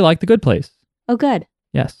 we really like The Good Place. Oh, good.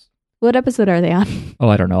 Yes. What episode are they on? Oh,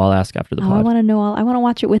 I don't know. I'll ask after the I pod. want to know. I want to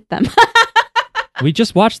watch it with them. We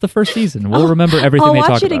just watched the first season. We'll remember everything I'll they talk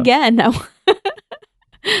watch it about. again.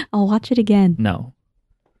 I'll watch it again. No.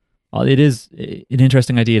 It is an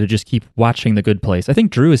interesting idea to just keep watching The Good Place. I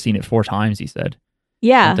think Drew has seen it 4 times, he said.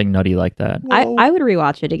 Yeah. Something nutty like that. I would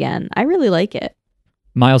rewatch it again. I really like it.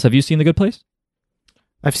 Miles, have you seen The Good Place?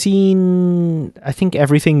 I've seen, I think,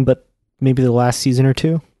 everything but maybe the last season or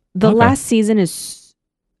 2. The Okay. last season is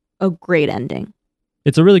a great ending.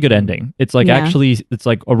 It's a really good ending. It's like Yeah. it's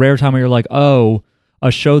like a rare time where you're like, oh,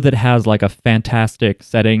 a show that has like a fantastic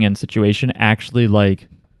setting and situation actually like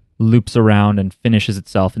loops around and finishes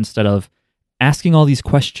itself instead of asking all these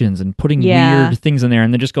questions and putting Yeah. weird things in there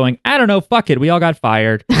and then just going, I don't know, fuck it. We all got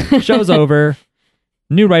fired. Show's over.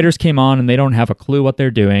 New writers came on and they don't have a clue what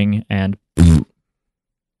they're doing. And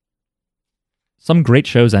some great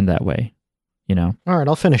shows end that way, you know? All right,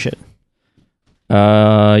 I'll finish it.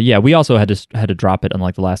 Yeah, we also had to drop it on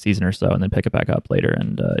like the last season or so and then pick it back up later,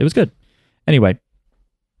 and it was good. Anyway,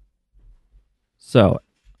 so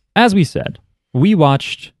as we said, we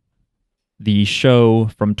watched the show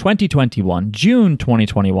from 2021, June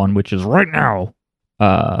 2021, which is right now,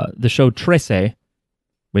 the show Trece,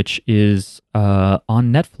 which is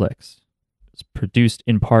on Netflix. It's produced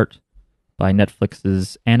in part by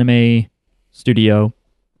Netflix's anime studio,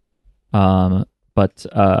 but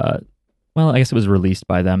well, I guess it was released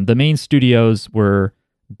by them. The main studios were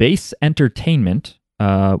Base Entertainment,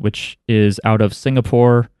 which is out of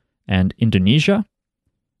Singapore and Indonesia.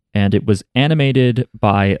 And it was animated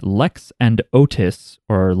by Lex and Otis,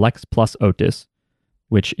 or Lex plus Otis,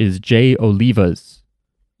 which is Jay Oliva's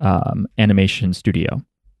animation studio.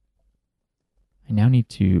 I now need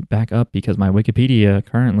to back up because my Wikipedia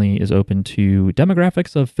currently is open to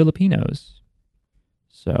demographics of Filipinos.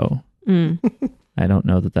 So Mm. I don't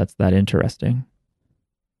know that that's that interesting.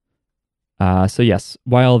 So yes,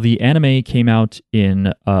 while the anime came out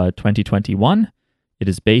in 2021, it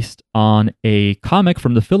is based on a comic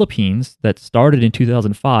from the Philippines that started in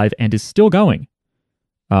 2005 and is still going.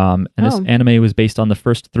 And this Oh. anime was based on the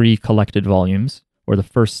first 3 collected volumes, or the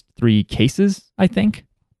first 3 cases, I think.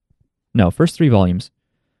 No, first 3 volumes.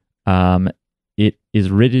 It is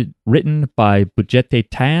written by Bujete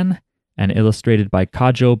Tan and illustrated by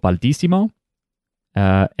Kajo Baldissimo.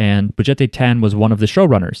 And Bujete Tan was one of the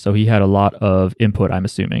showrunners, so he had a lot of input, I'm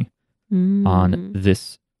assuming, on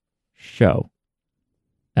this show.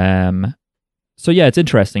 So yeah, it's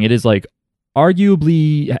interesting. It is like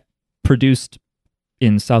arguably produced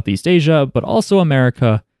in Southeast Asia, but also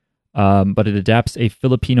America, but it adapts a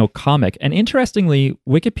Filipino comic. And interestingly,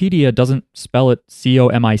 Wikipedia doesn't spell it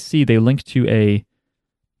comic. They link to a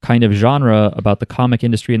kind of genre about the comic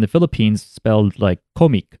industry in the Philippines spelled like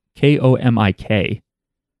comic, Komik.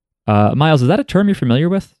 Miles, is that a term you're familiar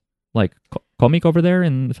with? Like comic over there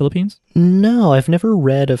in the Philippines? No, I've never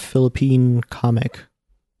read a Philippine comic.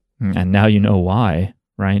 And now you know why,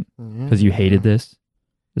 right? Because you hated this?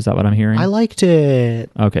 Is that what I'm hearing? I liked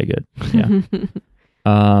it. Okay, good.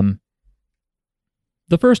 Yeah.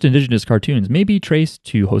 The first indigenous cartoons may be traced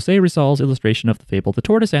to Jose Rizal's illustration of the fable The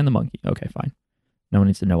Tortoise and the Monkey. Okay, fine. No one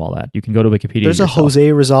needs to know all that. You can go to Wikipedia There's a yourself.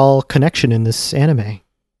 Jose Rizal connection in this anime.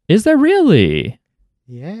 Is there really?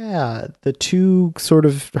 Yeah, her two sort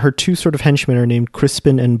of henchmen are named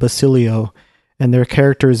Crispin and Basilio, and they're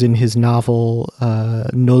characters in his novel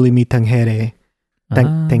Nolimi Tangere,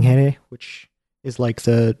 Tangere, which is like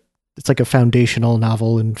it's like a foundational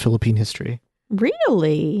novel in Philippine history.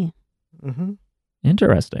 Really? Mm-hmm.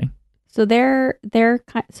 Interesting. So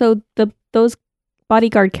those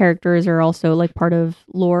bodyguard characters are also like part of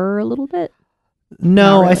lore a little bit.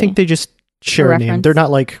 No, Not I think really. they just share a name. reference? They're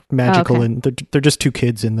not like magical, okay. and they're just 2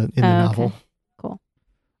 kids in the novel. Cool.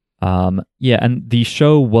 Yeah, and the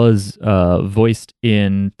show was voiced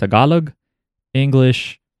in Tagalog,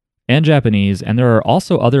 English, and Japanese, and there are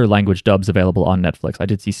also other language dubs available on Netflix. I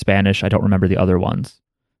did see Spanish. I don't remember the other ones.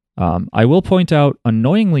 I will point out,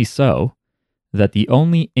 annoyingly so, that the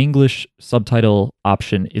only English subtitle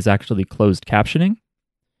option is actually closed captioning.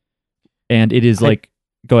 And it is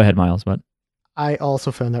go ahead, Miles, what? I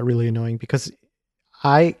also found that really annoying because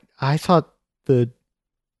I thought the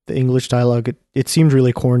English dialogue it seemed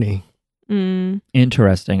really corny.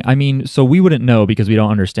 Interesting. I mean, so we wouldn't know because we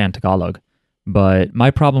don't understand Tagalog. But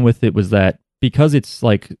my problem with it was that because it's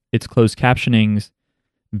closed captionings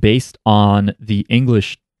based on the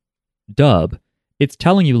English dub, it's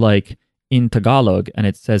telling you like in Tagalog and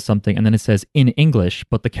it says something and then it says in English,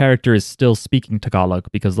 but the character is still speaking Tagalog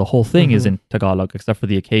because the whole thing is in Tagalog except for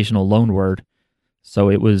the occasional loan word. So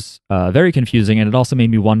it was very confusing, and it also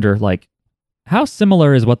made me wonder like how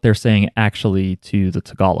similar is what they're saying actually to the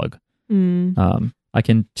Tagalog. I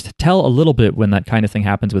can tell a little bit when that kind of thing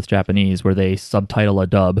happens with Japanese where they subtitle a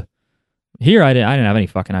dub. Here, I didn't have any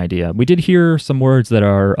fucking idea. We did hear some words that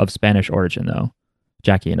are of Spanish origin, though.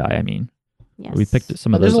 Jackie and I mean. Yes. We picked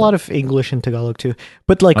some of those. There's a lot of English in Tagalog too,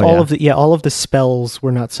 but like all of the spells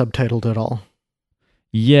were not subtitled at all.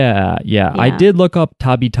 Yeah. I did look up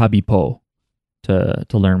tabi tabi po to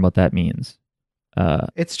learn what that means.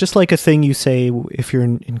 It's just like a thing you say if you're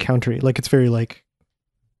encountering, like it's very like,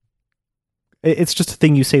 it's just a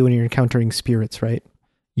thing you say when you're encountering spirits, right?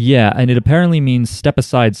 Yeah, and it apparently means step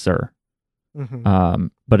aside, sir.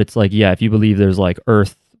 But it's like, yeah, if you believe there's like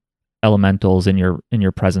earth elementals in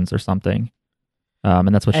your presence or something.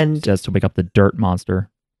 And that's what she says to wake up the dirt monster.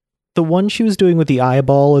 The one she was doing with the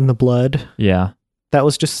eyeball and the blood. Yeah. That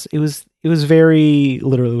was just, it was very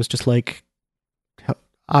literal. It was just like,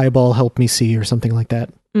 eyeball help me see or something like that.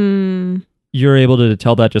 You're able to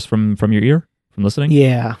tell that just from your ear, from listening?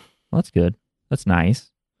 Yeah. Well, that's good. That's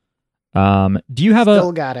nice. Do you have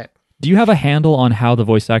Still got it. Do you have a handle on how the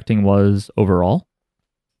voice acting was overall?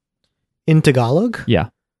 In Tagalog? Yeah.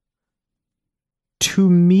 To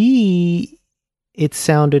me, it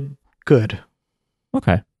sounded good.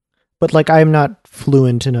 Okay. But like I'm not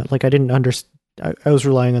fluent in it. Like I didn't understand. I was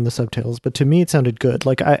relying on the subtitles, but to me it sounded good.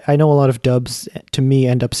 Like I know a lot of dubs to me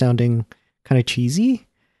end up sounding kind of cheesy,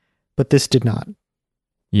 but this did not.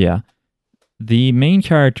 Yeah. The main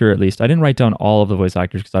character, at least, I didn't write down all of the voice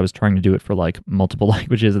actors because I was trying to do it for like multiple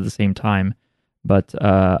languages at the same time. But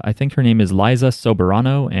I think her name is Liza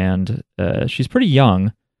Soberano, and she's pretty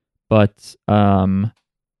young. But or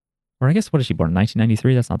I guess, what is she born in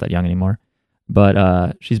 1993? That's not that young anymore.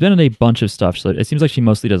 But she's been in a bunch of stuff, so it seems like she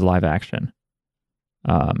mostly does live action.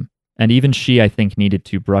 And even she, I think, needed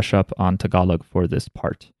to brush up on Tagalog for this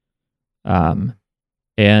part. And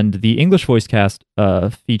the English voice cast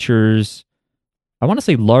features, I want to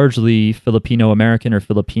say, largely Filipino-American or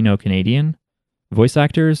Filipino-Canadian voice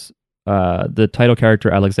actors. The title character,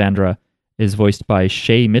 Alexandra, is voiced by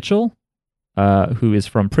Shay Mitchell, who is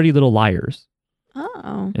from Pretty Little Liars.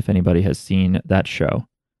 Oh. If anybody has seen that show.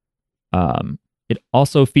 It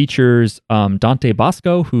also features Dante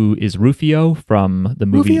Bosco, who is Rufio from the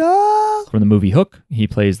movie Hook. He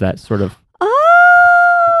plays that sort of.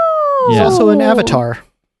 Oh, he's also an Avatar.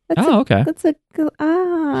 Okay. That's a good.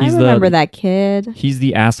 I remember that kid. He's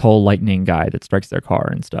the asshole lightning guy that strikes their car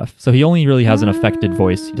and stuff. So he only really has an affected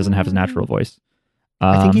voice. He doesn't have his natural voice.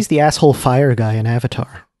 I think he's the asshole fire guy in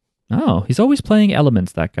Avatar. Oh, he's always playing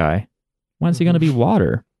elements, that guy. When's he going to be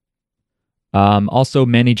water? Also,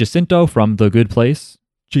 Manny Jacinto from The Good Place,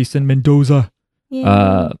 Jason Mendoza,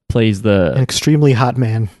 plays an extremely hot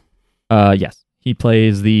man. Yes, he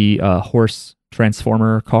plays the horse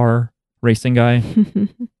transformer car racing guy.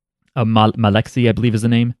 Malexi, I believe, is the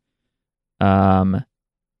name. And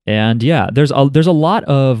yeah, there's a lot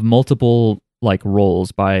of multiple like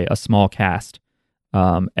roles by a small cast.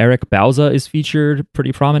 Eric Bauza is featured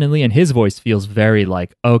pretty prominently, and his voice feels very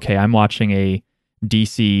like, okay, I'm watching a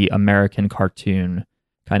DC American cartoon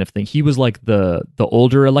kind of thing. He was like the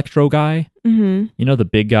older Electro guy, you know, the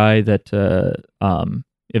big guy that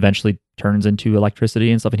eventually turns into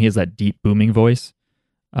electricity and stuff, and he has that deep booming voice.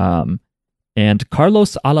 And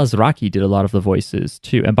Carlos Alazraqui did a lot of the voices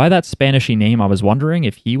too. And by that Spanishy name, I was wondering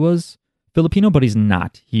if he was Filipino, but he's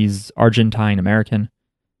not. He's Argentine American.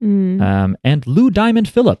 And Lou Diamond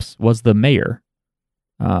Phillips was the mayor.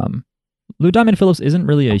 Lou Diamond Phillips isn't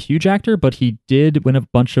really a huge actor, but he did win a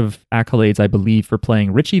bunch of accolades, I believe, for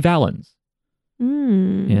playing Richie Valens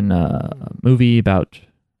in a movie about.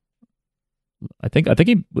 I think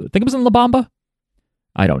it was in La Bamba.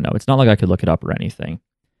 I don't know. It's not like I could look it up or anything.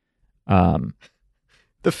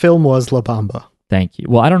 The film was La Bamba. Thank you.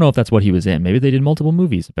 Well, I don't know if that's what he was in. Maybe they did multiple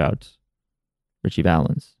movies about Richie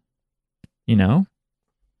Valens. You know,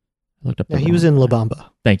 I looked up. Yeah, he was in La Bamba.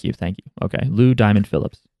 Thank you. Okay, Lou Diamond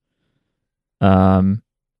Phillips.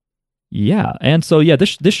 Yeah, and so yeah,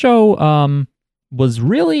 this show was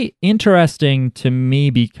really interesting to me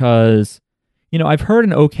because, you know, I've heard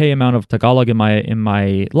an okay amount of Tagalog in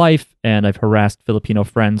my life, and I've harassed Filipino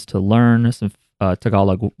friends to learn some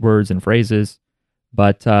Tagalog words and phrases,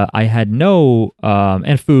 but I had no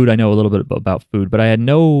and food. I know a little bit about food, but I had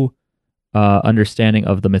no understanding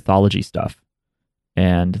of the mythology stuff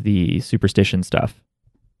and the superstition stuff.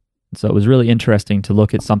 So it was really interesting to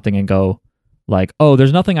look at something and go like, oh,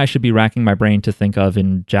 there's nothing I should be racking my brain to think of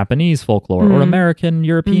in Japanese folklore or American,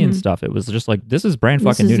 European stuff. It was just like, this is brand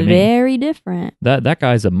fucking new to me. Very different. That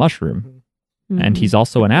guy's a mushroom, and he's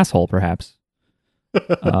also an asshole, perhaps.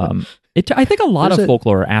 I think a lot of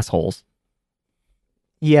folklore are assholes.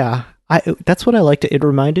 Yeah, that's what I liked. It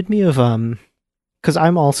reminded me of because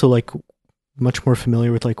I'm also like much more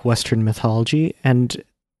familiar with like Western mythology, and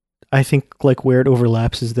I think like where it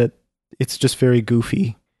overlaps is that it's just very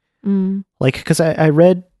goofy. Like, because I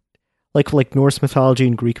read like Norse mythology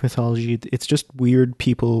and Greek mythology, it's just weird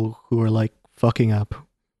people who are like fucking up.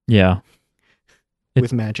 Yeah,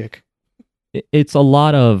 with magic. It's a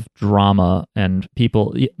lot of drama, and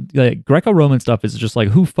people like Greco-Roman stuff is just like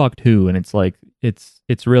who fucked who, and it's like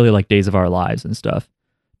it's really like Days of Our Lives and stuff.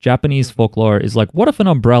 Japanese folklore is like, what if an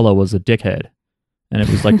umbrella was a dickhead and it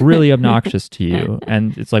was like really obnoxious to you,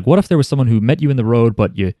 and it's like, what if there was someone who met you in the road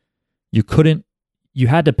but you couldn't, you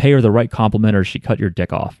had to pay her the right compliment or she cut your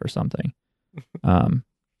dick off or something.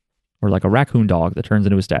 Or like a raccoon dog that turns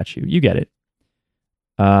into a statue. You get it.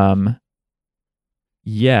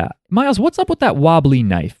 Yeah. Miles, what's up with that wobbly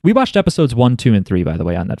knife? We watched episodes 1, 2, and 3, by the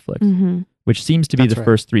way, on Netflix, which seems to be the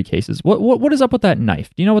first 3 cases. What is up with that knife?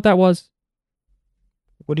 Do you know what that was?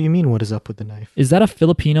 What do you mean, what is up with the knife? Is that a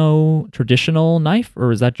Filipino traditional knife,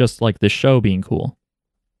 or is that just like the show being cool?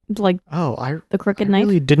 It's like the crooked I knife?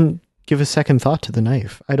 really didn't give a second thought to the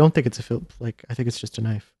knife. I don't think it's I think it's just a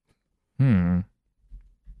knife. I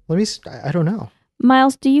don't know.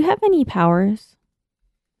 Miles, do you have any powers?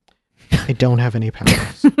 I don't have any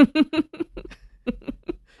powers.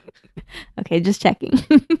 Okay, just checking.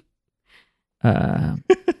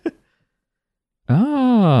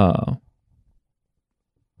 Oh.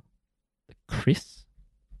 Chris?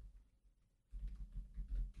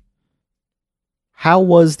 How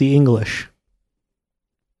was the English?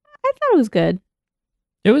 I thought it was good.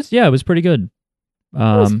 It was pretty good. It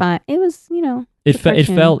was fine. It was, it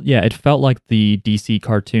felt like the DC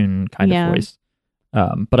cartoon kind of voice.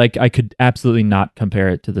 But I could absolutely not compare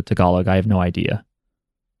it to the Tagalog. I have no idea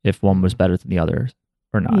if one was better than the other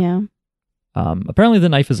or not. Yeah. Apparently the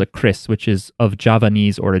knife is a kris, which is of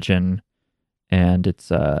Javanese origin, and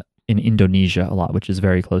it's in Indonesia a lot, which is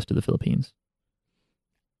very close to the Philippines.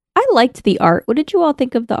 I liked the art. What did you all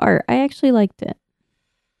think of the art? I actually liked it.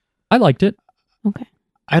 I liked it. Okay.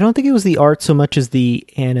 I don't think it was the art so much as the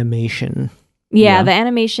animation. Yeah. The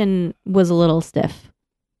animation was a little stiff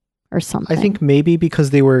or something. I think maybe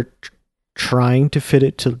because they were trying to fit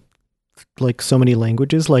it to like so many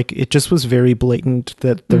languages, like it just was very blatant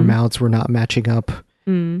that their mouths were not matching up.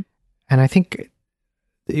 And I think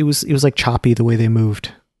it was like choppy the way they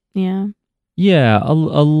moved. Yeah. Yeah, a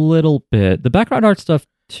little bit. The background art stuff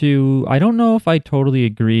too, I don't know if I totally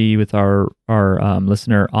agree with our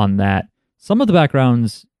listener on that. Some of the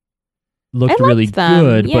backgrounds looked really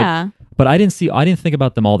good, but I didn't think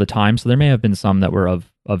about them all the time, so there may have been some that were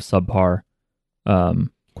of subpar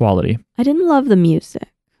quality. I didn't love the music.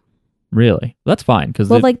 Really? That's fine, because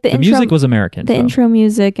the intro, music was American. The intro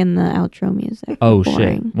music and the outro music. Oh,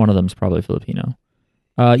 shit. One of them's probably Filipino.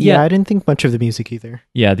 Yeah, I didn't think much of the music either.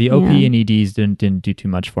 Yeah, the OP and EDs didn't do too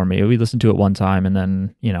much for me. We listened to it one time and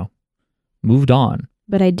then, moved on.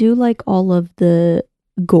 But I do like all of the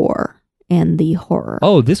gore and the horror.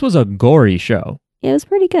 Oh, this was a gory show. Yeah, it was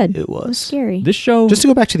pretty good. It was scary. This show... Just to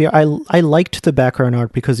go back to I liked the background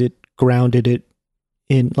art because it grounded it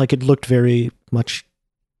in, like, it looked very much...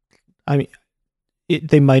 I mean,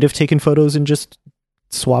 they might have taken photos and just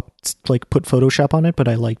swapped, like, put Photoshop on it, but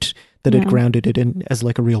I liked that it grounded it in as,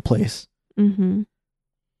 like, a real place. Mm-hmm.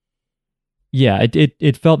 Yeah,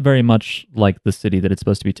 it felt very much like the city that it's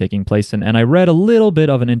supposed to be taking place in. And I read a little bit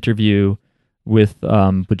of an interview with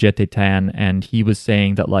Bujete Tan, and he was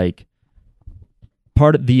saying that, like,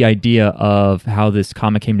 part of the idea of how this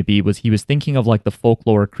comic came to be was he was thinking of, like, the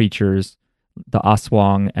folklore creatures, the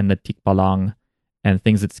aswang and the tikbalang, and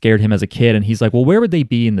things that scared him as a kid. And he's like, well, where would they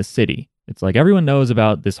be in the city? It's like everyone knows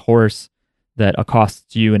about this horse that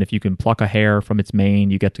accosts you, and if you can pluck a hair from its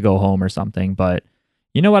mane, you get to go home or something. But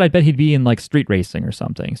you know what? I bet he'd be in like street racing or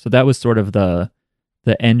something. So that was sort of the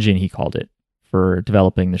engine, he called it, for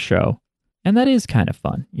developing the show. And that is kind of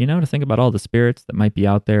fun, to think about all the spirits that might be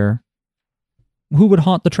out there. Who would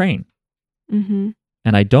haunt the train? Mm-hmm.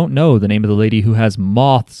 And I don't know the name of the lady who has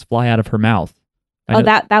moths fly out of her mouth.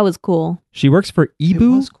 That was cool. She works for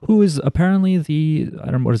Ibu, who is apparently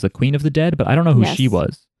the queen of the dead, but I don't know who she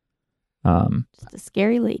was. Just a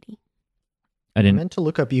scary lady. I meant to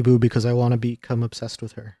look up Ibu because I want to become obsessed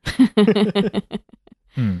with her.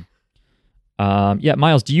 Yeah,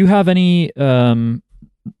 Miles, do you have any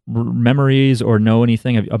memories or know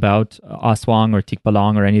anything about Aswang or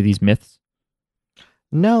Tikbalang or any of these myths?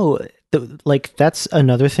 No, like that's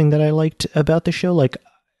another thing that I liked about the show. Like,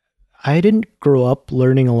 I didn't grow up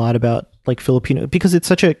learning a lot about like Filipino because it's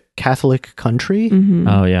such a Catholic country. Mhm.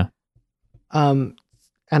 Oh yeah.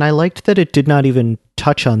 And I liked that it did not even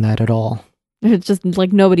touch on that at all. It's just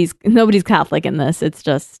like nobody's Catholic in this. It's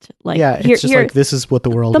just like Yeah, it's just like this is what the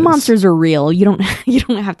world the is. monsters are real. You don't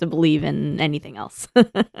have to believe in anything else.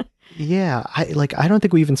 Yeah, I don't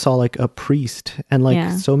think we even saw like a priest, and like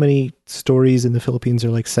Yeah. so many stories in the Philippines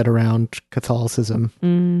are like set around Catholicism.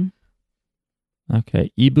 Mm.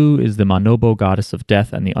 Okay. Ibu is the Manobo goddess of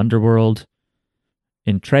death and the underworld.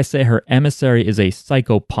 In Trece, her emissary is a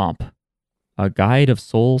psychopomp, a guide of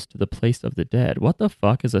souls to the place of the dead. What the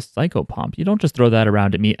fuck is a psychopomp? You don't just throw that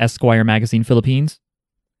around at me, Esquire Magazine Philippines.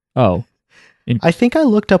 Oh. I think I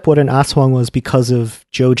looked up what an aswang was because of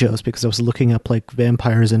JoJo's, because I was looking up like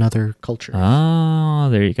vampires in other cultures. Ah,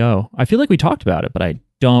 there you go. I feel like we talked about it, but I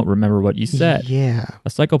don't remember what you said. Yeah. A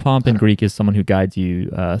psychopomp in Greek is someone who guides you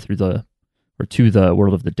to the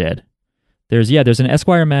world of the dead. There's an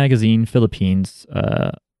Esquire Magazine Philippines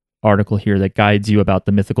article here that guides you about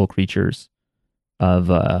the mythical creatures of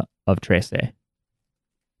Trece.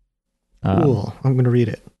 Cool. I'm going to read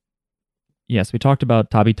it. Yes, we talked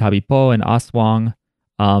about Tabi Tabi Po and Aswang.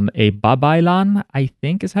 A babaylan, I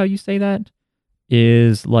think is how you say that,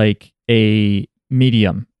 is like a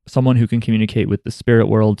medium, someone who can communicate with the spirit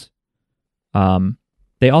world.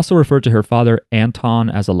 They also refer to her father Anton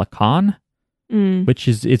as a lakan, Mm. which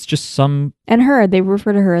is it's just some And her, they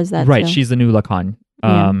refer to her as that. right. too. She's the new lakan,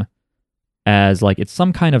 Yeah. as like it's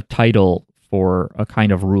some kind of title for a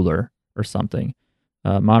kind of ruler or something.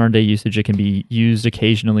 Modern day usage, it can be used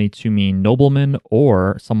occasionally to mean nobleman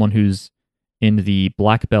or someone who's in the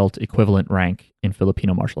black belt equivalent rank in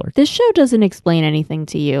Filipino martial arts. This show doesn't explain anything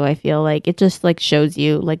to you. I feel like it just like shows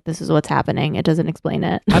you like this is what's happening. It doesn't explain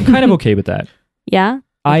it. I'm kind of okay with that. Yeah.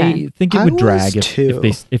 I Okay. think it I would was drag too.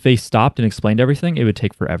 if they stopped and explained everything. It would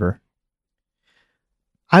take forever.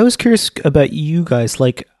 I was curious about you guys.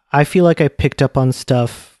 Like, I feel like I picked up on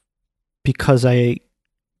stuff because I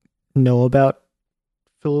know about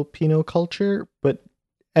Filipino culture,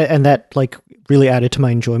 and that like really added to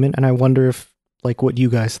my enjoyment. And I wonder if like what you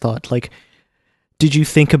guys thought. Like, did you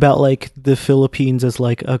think about like the Philippines as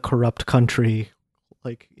like a corrupt country,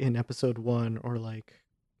 like in episode 1, or like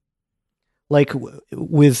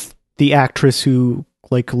with the actress who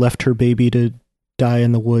like left her baby to die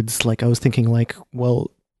in the woods? Like, I was thinking like,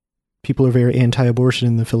 well, people are very anti-abortion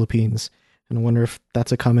in the Philippines, and I wonder if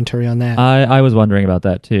that's a commentary on that. I was wondering about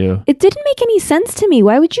that too. It didn't make any sense to me.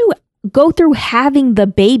 Why would you go through having the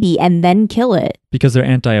baby and then kill it? Because they're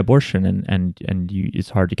anti-abortion and it's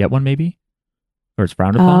hard to get one, maybe, or it's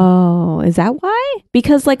frowned upon. Oh, is that why?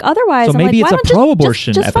 Because like otherwise, So I'm maybe like, it's why a don't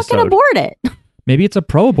pro-abortion just fucking episode. abort it. Maybe it's a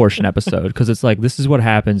pro-abortion episode because it's like this is what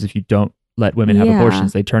happens if you don't let women have Yeah.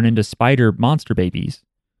 abortions. They turn into spider monster babies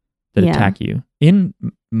that Yeah. attack you in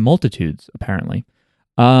multitudes, apparently.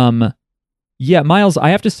 Yeah, Miles, I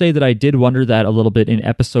have to say that I did wonder that a little bit in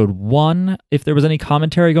episode 1, if there was any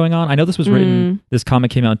commentary going on. I know this was written, this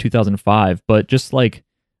comic came out in 2005, but just like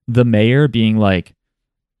the mayor being like,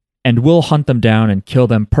 and we'll hunt them down and kill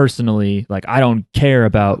them personally. Like, I don't care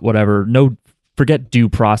about whatever. No, forget due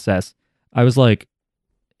process. I was like,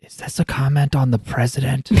 is this a comment on the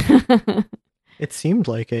president? It seemed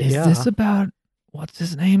like it. Is Yeah. this about, what's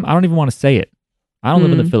his name? I don't even want to say it. I don't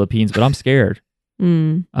live in the Philippines, but I'm scared.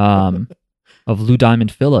 Mm. Of Lou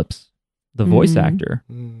Diamond Phillips, the voice actor.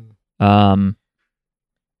 Mm.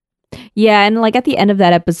 Yeah, and like at the end of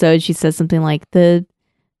that episode, she says something like the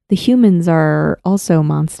humans are also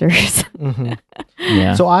monsters. Mhm.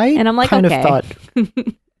 Yeah. So I And I'm like, kind okay. of thought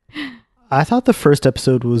I thought the first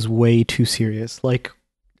episode was way too serious. Like,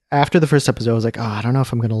 after the first episode, I was like, oh, I don't know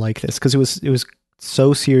if I'm gonna like this, because it was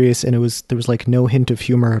so serious, and there was like no hint of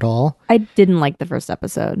humor at all. I didn't like the first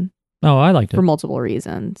episode Oh, I liked it. for multiple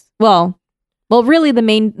reasons. Well, really,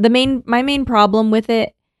 my main problem with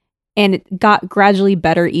it, and it got gradually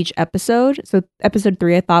better each episode. So episode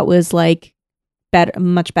 3, I thought was like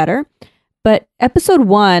much better. But episode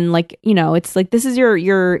 1, like, you know, it's like this is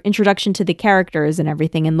your introduction to the characters and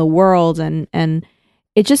everything in the world, and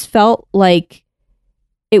it just felt like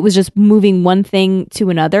it was just moving one thing to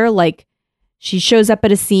another. Like, she shows up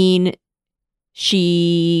at a scene,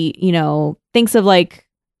 she, you know, thinks of like,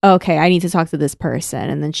 okay, I need to talk to this person,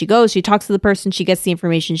 and then she talks to the person, she gets the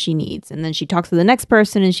information she needs, and then she talks to the next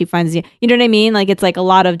person and she finds you know what I mean? Like, it's like a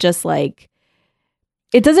lot of just like,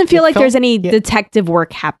 it doesn't feel It like there's felt- any yeah. detective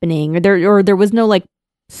work happening, or there was no like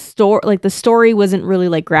story, like the story wasn't really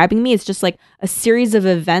like grabbing me. It's just like a series of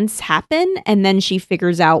events happen, and then she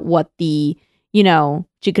figures out what the, you know,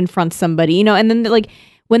 she confronts somebody, you know, and then like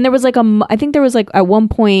when there was like I think there was like at one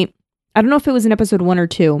point, I don't know if it was in episode 1 or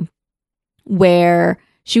 2, where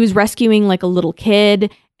she was rescuing like a little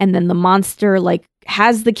kid, and then the monster like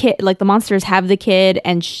has the kid, like the monsters have the kid,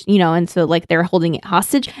 and you know, and so like they're holding it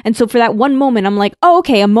hostage. And so for that one moment, I'm like, oh,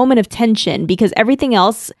 okay, a moment of tension, because everything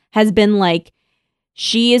else has been like,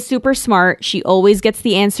 she is super smart, she always gets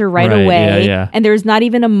the answer right away, and there's not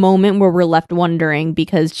even a moment where we're left wondering,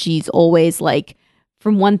 because she's always like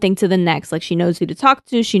from one thing to the next. Like she knows who to talk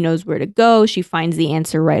to, she knows where to go, she finds the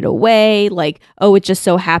answer right away. Like, oh, it just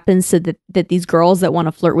so happens so that these girls that want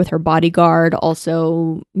to flirt with her bodyguard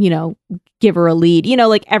also, you know, give her a lead. You know,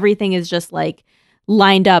 like everything is just like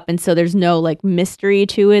lined up, and so there's no like mystery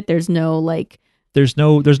to it. There's no like there's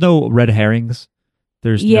no red herrings.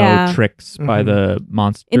 There's no tricks by the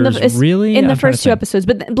monsters. In the first 2 episodes,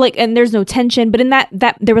 but like, and there's no tension. But in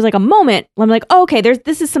that there was like a moment I'm like, oh, okay,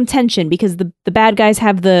 this is some tension, because the bad guys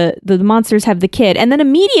have the monsters have the kid, and then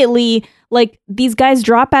immediately like these guys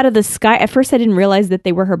drop out of the sky. At first, I didn't realize that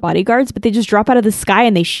they were her bodyguards, but they just drop out of the sky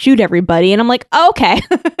and they shoot everybody, and I'm like, oh, okay,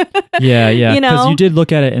 yeah, you know, because you did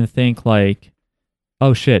look at it and think like,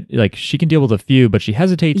 oh shit, like she can deal with a few, but she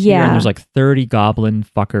hesitates here, and there's like 30 goblin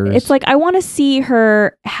fuckers. It's like, I want to see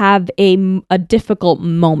her have a difficult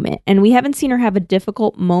moment, and we haven't seen her have a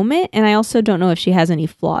difficult moment, and I also don't know if she has any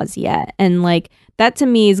flaws yet. And like that to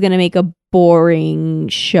me is going to make a boring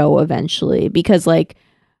show eventually, because like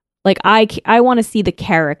I want to see the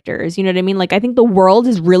characters, you know what I mean? Like I think the world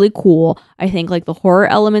is really cool. I think like the horror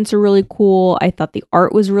elements are really cool. I thought the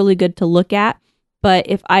art was really good to look at, but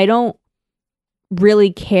if I don't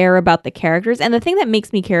really care about the characters, and the thing that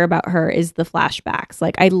makes me care about her is the flashbacks.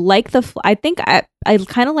 Like I like I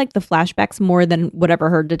kind of like the flashbacks more than whatever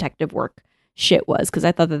her detective work shit was, because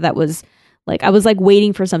I thought that was like, I was like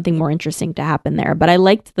waiting for something more interesting to happen there. But I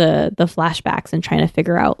liked the flashbacks and trying to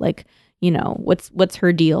figure out like, you know, what's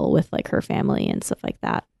her deal with like her family and stuff like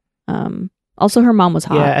that. Also her mom was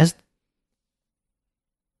hot. Yeah,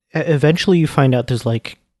 eventually you find out there's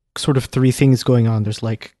like sort of 3 things going on. There's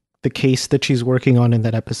like the case that she's working on in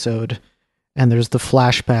that episode, and there's the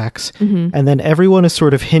flashbacks, and then everyone is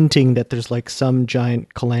sort of hinting that there's like some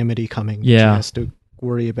giant calamity coming she has to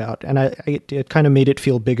worry about, and it kind of made it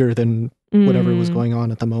feel bigger than whatever was going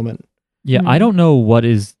on at the moment. I don't know what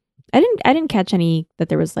is. I didn't catch any that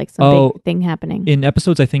there was like some big thing happening in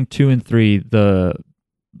episodes. I think 2 and 3, the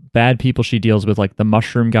bad people she deals with, like the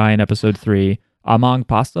mushroom guy in episode 3, Among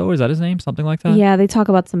Pasto, is that his name? Something like that. Yeah, they talk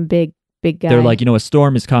about some big guy. They're like, you know, a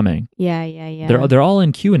storm is coming. Yeah. They're all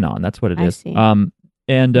in QAnon. That's what it is. See.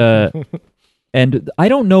 And I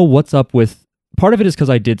don't know what's up with. Part of it is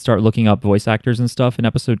because I did start looking up voice actors and stuff in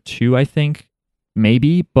episode 2, I think,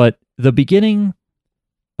 maybe. But the beginning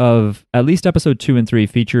of at least episode 2 and 3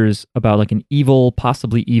 features about like an evil,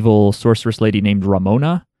 possibly evil sorceress lady named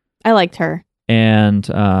Ramona. I liked her. And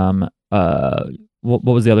what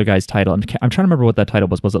was the other guy's title? I'm trying to remember what that title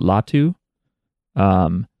was. Was it Latu?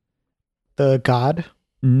 The god?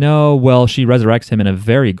 No, well, she resurrects him in a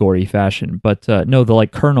very gory fashion, but no, the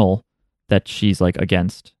like colonel that she's like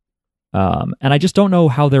against. And I just don't know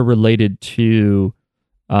how they're related to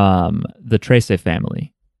the Trace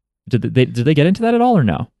family. Did they get into that at all or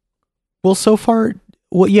no? Well, so far,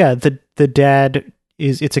 yeah, the dad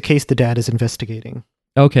it's a case the dad is investigating.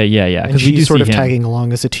 Okay, yeah. And she's sort of tagging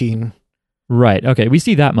along as a teen. Right, okay, we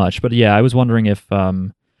see that much, but yeah, I was wondering if,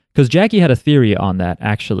 because Jackie had a theory on that,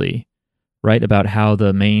 actually, right, about how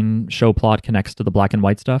the main show plot connects to the black and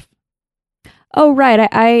white stuff. Oh, right.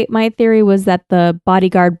 I my theory was that the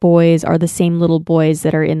bodyguard boys are the same little boys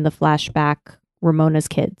that are in the flashback Ramona's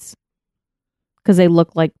kids, because they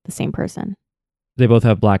look like the same person. They both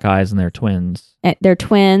have black eyes and they're twins. They're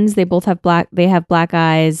twins. They both have black. They have black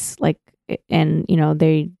eyes, like, and you know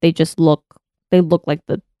they just look. They look like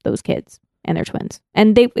those kids, and they're twins.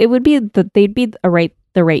 And they'd be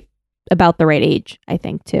about the right age, I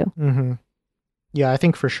think, too. Mm-hmm. Yeah, I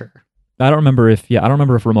think for sure. I don't remember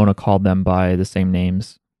if Ramona called them by the same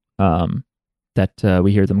names that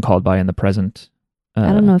we hear them called by in the present.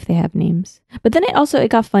 I don't know if they have names, but then it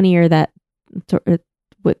got funnier that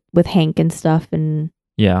with Hank and stuff, and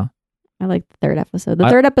yeah, I like the third episode. The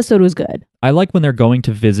third episode was good. I like when they're going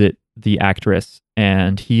to visit the actress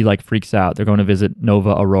and he like freaks out. They're going to visit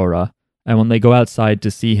Nova Aurora, and when they go outside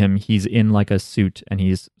to see him, he's in like a suit and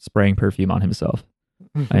he's spraying perfume on himself.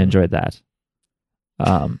 I enjoyed that.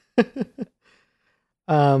 I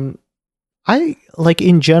like,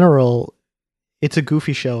 in general, it's a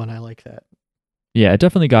goofy show and I like that. Yeah, it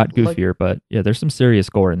definitely got Like- goofier, but yeah, there's some serious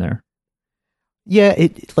gore in there. Yeah,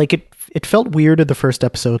 it felt weird in the first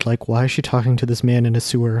episode. Like, why is she talking to this man in a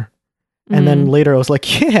sewer? And then later I was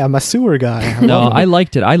like, yeah, I'm a sewer guy. I No, love him. I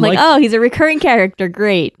liked it. I like, liked. oh, he's a recurring character.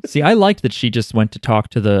 Great. See, I liked that she just went to talk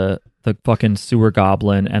to the fucking sewer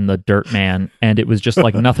goblin and the dirt man, and it was just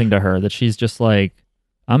like nothing to her. That she's just like,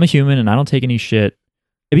 I'm a human and I don't take any shit.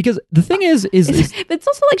 Because the thing is It's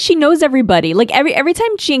also like she knows everybody. Like every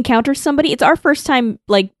time she encounters somebody, it's our first time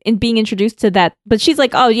like in being introduced to that. But she's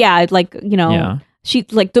like, oh yeah, like yeah. she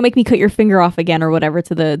like, don't make me cut your finger off again or whatever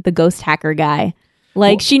to the ghost hacker guy.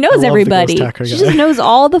 Like Well, she I knows love the everybody. ghost hacker She guy. just knows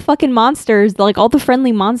all the fucking monsters. Like all the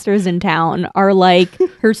friendly monsters in town are like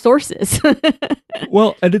her sources.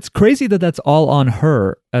 Well, and it's crazy that that's all on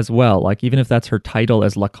her as well. Like, even if that's her title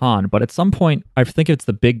as Lacan, but at some point, I think it's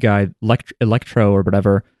the big guy, Electro or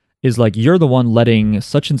whatever, is like, you're the one letting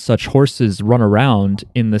such and such horses run around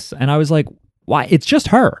in this. And I was like, why? It's just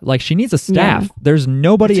her. Like, she needs a staff. Yeah. There's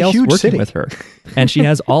nobody It's a else huge working city. with her. And she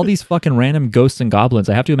has all these fucking random ghosts and goblins.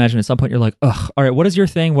 I have to imagine at some point you're like, ugh, all right, what is your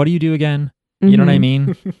thing? What do you do again? You know what I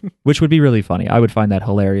mean? Which would be really funny. I would find that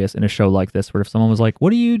hilarious in a show like this, where if someone was like,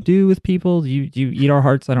 "What do you do with people? Do you eat our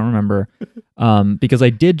hearts?" I don't remember, because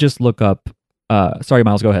I did just look up. Sorry,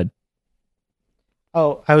 Miles, go ahead.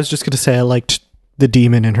 Oh, I was just going to say I liked the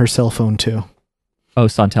demon in her cell phone too. Oh,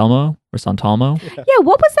 Santelmo or Santalmo? Yeah,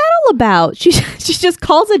 what was that all about? She just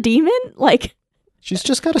calls a demon? Like She's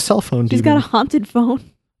just got a cell phone she's demon. got a haunted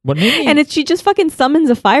phone. What made me? And she just fucking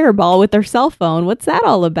summons a fireball with her cell phone. What's that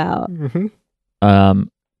all about?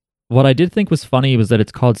 What I did think was funny was that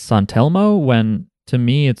it's called Santelmo. When to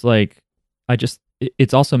me, it's like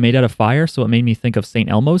it's also made out of fire, so it made me think of Saint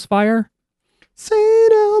Elmo's fire,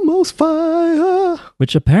 St. Elmo's fire.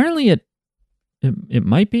 which apparently it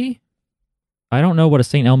might be. I don't know what a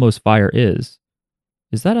Saint Elmo's fire is.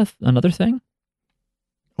 Is that another thing?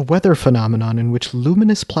 A weather phenomenon in which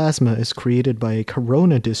luminous plasma is created by a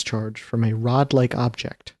corona discharge from a rod-like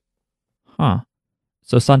object. Huh.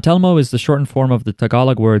 So Santelmo is the shortened form of the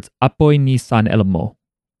Tagalog words Apoy ni San Elmo.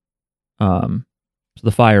 So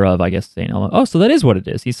the fire of, I guess, Saint Elmo. Oh, so that is what it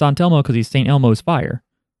is. He's Santelmo because he's Saint Elmo's fire.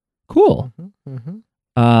 Cool.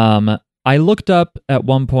 I looked up at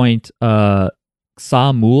one point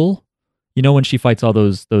Sa Mool. You know when she fights all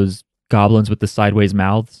those goblins with the sideways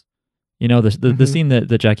mouths? You know, the scene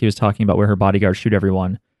that Jackie was talking about where her bodyguards shoot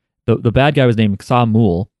everyone. The bad guy was named Sa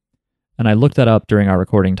Mool. And I looked that up during our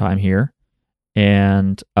recording time here.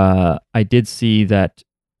 And I did see that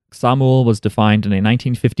Samuel was defined in a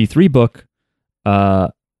 1953 book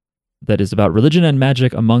that is about religion and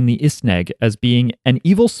magic among the Isneg as being an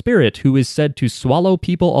evil spirit who is said to swallow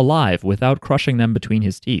people alive without crushing them between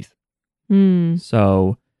his teeth.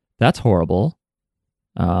 So that's horrible.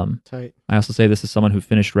 Tight. I also say this is someone who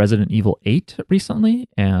finished Resident Evil 8 recently,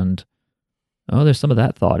 and there's some of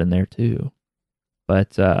that thought in there too.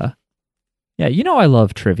 But yeah, I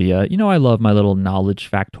love trivia. I love my little knowledge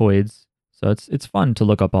factoids. So it's fun to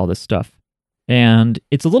look up all this stuff. And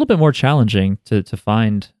it's a little bit more challenging to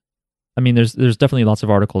find. I mean, there's definitely lots of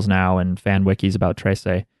articles now and fan wikis about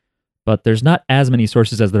Trece, but there's not as many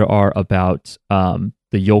sources as there are about the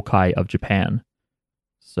yokai of Japan.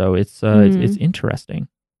 So it's interesting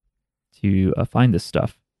to find this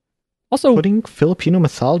stuff. Also, Putting Filipino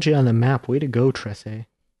mythology on the map. Way to go, Trece.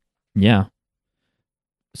 yeah.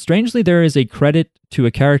 Strangely, there is a credit to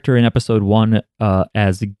a character in episode 1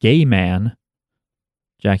 as Gay Man,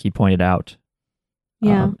 Jackie pointed out.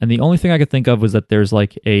 Yeah. And the only thing I could think of was that there's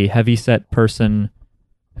like a heavyset person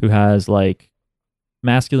who has like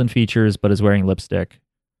masculine features but is wearing lipstick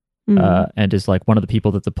and is like one of the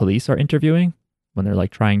people that the police are interviewing when they're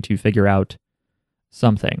like trying to figure out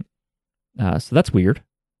something. So that's weird.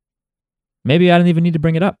 Maybe I didn't even need to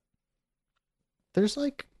bring it up. There's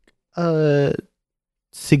like a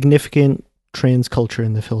significant trans culture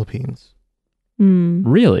in the Philippines.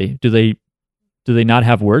 Really? Do they not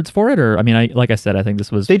have words for it? Or I mean, like I said, I think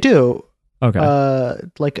this was They do. okay.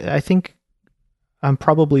 I think I'm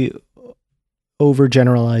probably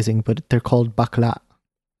overgeneralizing, but they're called bakla.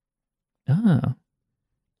 Ah.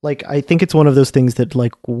 Like, I think it's one of those things that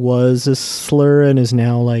like was a slur and is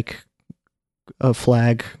now like a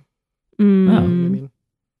flag. Oh. You know what I mean?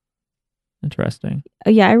 Interesting.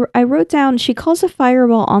 Yeah, I wrote down, she calls a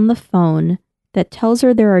fireball on the phone that tells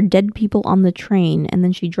her there are dead people on the train, and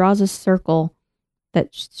then she draws a circle that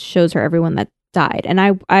shows her everyone that died. And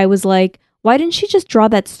I was like, why didn't she just draw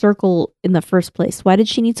that circle in the first place? Why did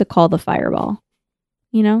she need to call the fireball?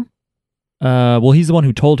 You know? Well, he's the one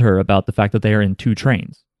who told her about the fact that they are in 2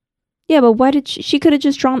 trains. Yeah, but why did she could have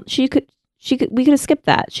just drawn, she We could have skipped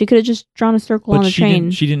that. She could have just drawn a circle on the train.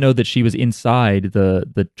 She didn't know that she was inside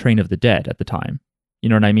the train of the dead at the time. You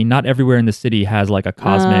know what I mean? Not everywhere in the city has like a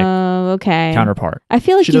cosmic okay. counterpart. I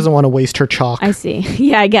feel like she doesn't want to waste her chalk. I see.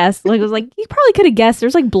 Yeah, I guess. Like, it was like, you probably could have guessed.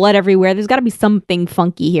 There's like blood everywhere. There's got to be something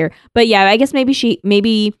funky here. But yeah, I guess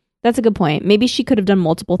maybe that's a good point. Maybe she could have done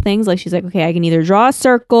multiple things. Like, she's like, okay, I can either draw a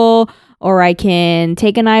circle, or I can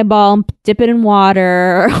take an eyeball and dip it in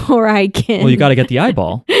water, or I can. Well, you got to get the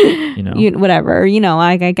eyeball. You know, whatever. You know,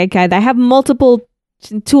 I have multiple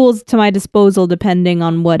tools to my disposal depending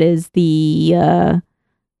on what is the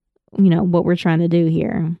what we're trying to do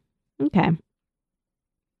here. Okay.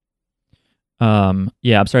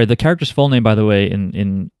 Yeah, I'm sorry. The character's full name, by the way,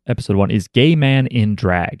 in episode 1 is Gay Man in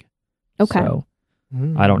Drag. Okay. So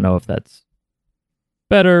I don't know if that's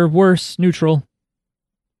better, worse, neutral,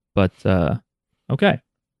 but okay.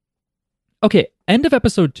 Okay, end of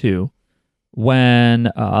episode 2, when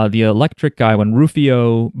the electric guy, when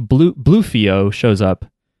Bluefio shows up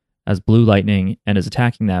as Blue Lightning and is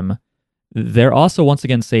attacking them, they're also once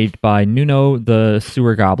again saved by Nuno the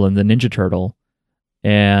sewer goblin, the Ninja Turtle,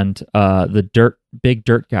 and the big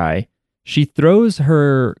dirt guy. She throws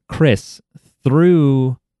her Chris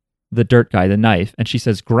through the dirt guy, the knife, and she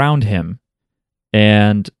says, "Ground him."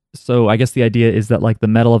 And so I guess the idea is that like the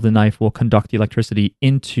metal of the knife will conduct the electricity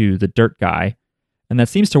into the dirt guy, and that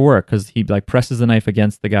seems to work because he like presses the knife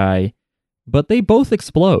against the guy, but they both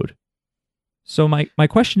explode. So my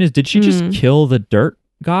question is, did she just kill the dirt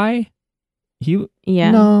guy?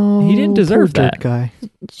 No, he didn't deserve poor that. Dirt guy.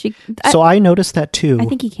 So So I noticed that too. I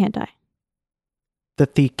think he can't die.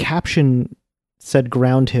 That the caption said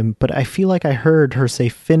 "ground him," but I feel like I heard her say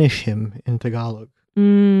 "finish him" in Tagalog.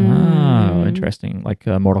 Oh, interesting. Like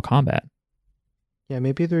Mortal Kombat. Yeah,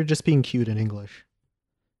 maybe they're just being cute in English.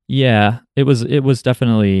 Yeah, it was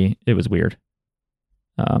definitely weird.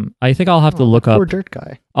 I think I'll have to look up. Poor dirt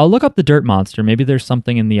guy. I'll look up the dirt monster. Maybe there's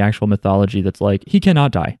something in the actual mythology that's like he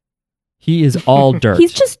cannot die. He is all dirt.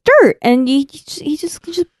 He's just dirt, and he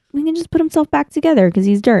can just put himself back together because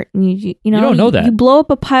he's dirt. And you don't know that. You blow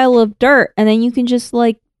up a pile of dirt, and then you can just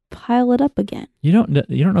like pile it up again. You don't know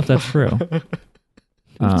if that's true.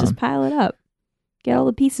 You just pile it up, get all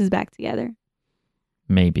the pieces back together.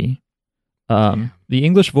 Maybe. The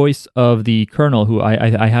English voice of the Colonel, who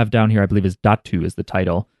I have down here, I believe is Datu is the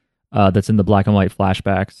title. That's in the black and white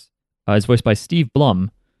flashbacks. Is voiced by Steve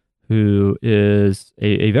Blum, who is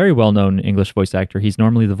a very well-known English voice actor. He's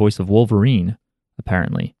normally the voice of Wolverine,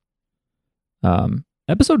 apparently.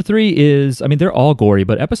 Episode 3 is, I mean, they're all gory,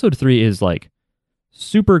 but episode 3 is like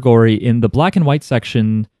super gory. In the black and white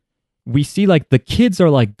section, we see like the kids are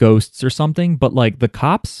like ghosts or something, but like the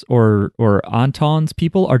cops or Anton's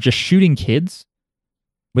people are just shooting kids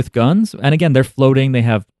with guns. And again, they're floating. They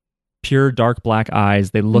have pure dark black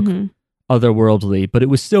eyes. They look otherworldly, but it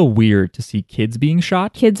was still weird to see kids being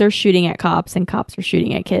shot. Kids are shooting at cops and cops are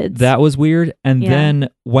shooting at kids. That was weird. And then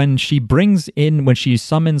when she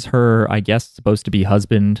summons her, I guess supposed to be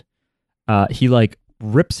husband, he like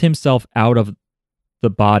rips himself out of the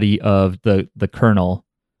body of the Colonel.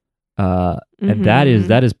 And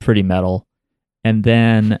that is pretty metal. And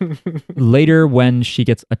then later when she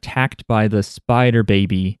gets attacked by the spider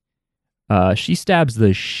baby, she stabs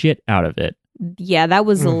the shit out of it. Yeah, that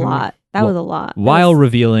was a lot. That was a lot. While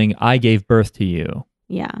revealing, "I gave birth to you."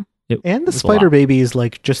 Yeah. And the spider baby is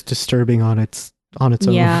like just disturbing on its own.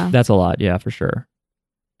 Yeah. That's a lot, yeah, for sure.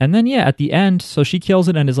 And then at the end, so she kills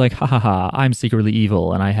it and is like, "Ha ha ha, I'm secretly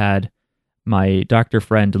evil, and I had my doctor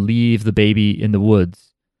friend leave the baby in the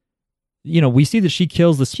woods." You know, we see that she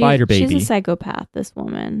kills the spider baby. She's a psychopath, this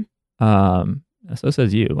woman. So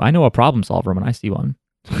says you. I know a problem solver when I see one.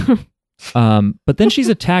 But then she's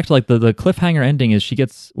attacked, like the cliffhanger ending is she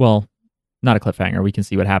gets, well, not a cliffhanger, we can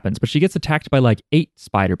see what happens, but she gets attacked by like 8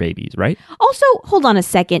 spider babies, right? Also, hold on a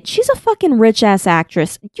second. She's a fucking rich ass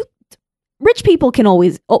actress. Rich people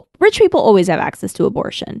always have access to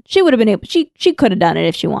abortion. She would have been able, she could have done it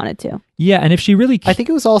if she wanted to. Yeah, and if she really... I think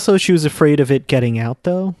it was also she was afraid of it getting out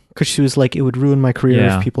though, because she was like, it would ruin my career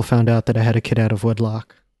if people found out that I had a kid out of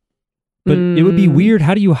wedlock. But it would be weird.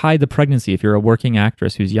 How do you hide the pregnancy if you're a working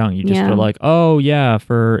actress who's young? You just are like, oh yeah,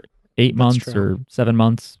 for 8 months or 7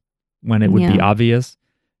 months when it would be obvious.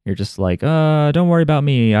 You're just like, don't worry about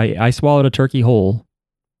me. I swallowed a turkey whole.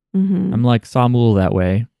 I'm like Samuel that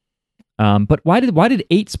way. But why did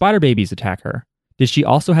 8 spider babies attack her? Did she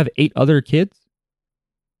also have 8 other kids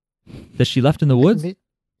that she left in the woods?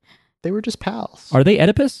 They were just pals. Are they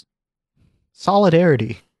Oedipus?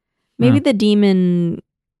 Solidarity. Maybe the demon,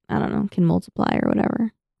 I don't know, can multiply or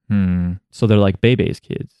whatever. So they're like Bebe's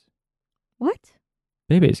kids. What?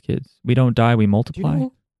 Bebe's kids. We don't die, we multiply.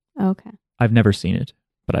 Okay. I've never seen it,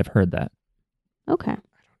 but I've heard that Okay.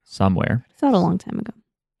 somewhere. Saw it a long time ago.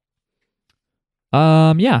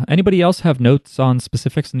 Yeah. Anybody else have notes on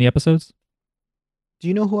specifics in the episodes? Do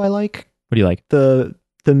you know who I like? What do you like? The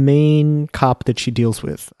main cop that she deals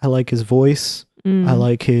with. I like his voice. Mm. I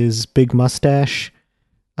like his big mustache.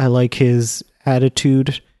 I like his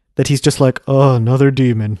attitude that he's just like, oh, another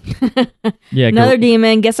demon. Yeah, Another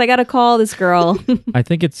demon. Guess I gotta call this girl. I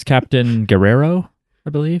think it's Captain Guerrero, I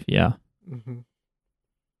believe. Yeah.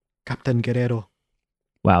 Captain Guerrero.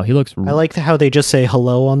 Wow, he looks. I like how they just say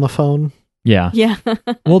hello on the phone. Yeah. Yeah.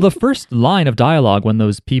 Well, the first line of dialogue when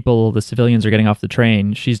those people, the civilians, are getting off the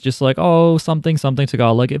train, she's just like, "Oh, something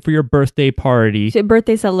Tagalog for your birthday party,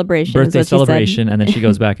 Birthday celebration. is birthday what she said. celebration," and then she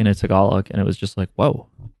goes back into Tagalog, and it was just like, "Whoa,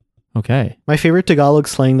 okay." My favorite Tagalog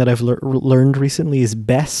slang that I've learned recently is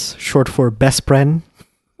Bes, short for best friend.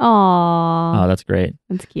 Aw. Oh, that's great.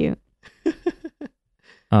 That's cute.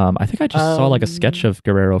 I think I just saw like a sketch of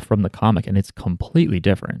Guerrero from the comic, and it's completely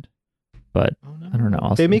different. But I don't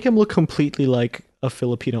know. They make him look completely like a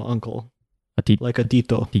Filipino uncle, like a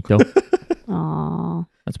Tito. Tito. Aw.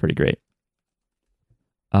 That's pretty great.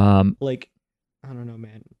 Like, I don't know,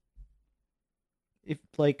 man. If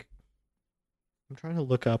like, I'm trying to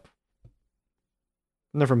look up.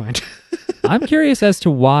 Never mind. I'm curious as to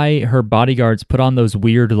why her bodyguards put on those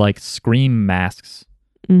weird like scream masks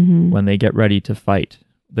Mm-hmm. when they get ready to fight.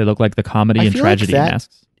 They look like the comedy I and feel like tragedy that-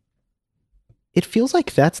 masks. It feels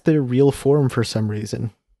like that's their real form for some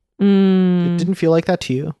reason. Mm. It didn't feel like that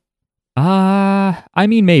to you. I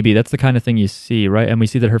mean, maybe that's the kind of thing you see, right? And we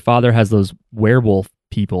see that her father has those werewolf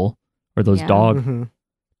people or those Yeah.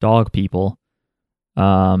 dog people.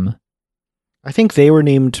 I think they were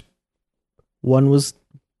named. One was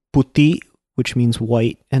Puti, which means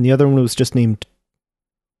white, and the other one was just named.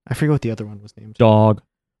 I forget what the other one was named. Dog.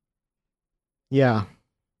 Yeah,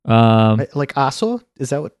 like Aso.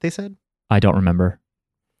 Is that what they said? I don't remember.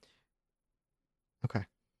 Okay.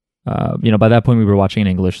 By that point we were watching in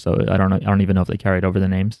English, so I don't know. I don't even know if they carried over the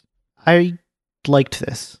names. I liked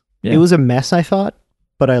this. Yeah. It was a mess, I thought,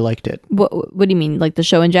 but I liked it. What do you mean? Like the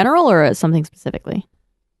show in general or something specifically?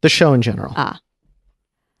 The show in general.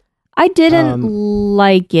 I didn't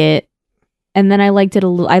like it. And then I liked it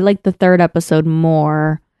I liked the third episode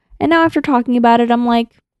more. And now after talking about it, I'm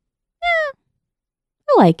like,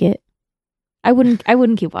 I like it. I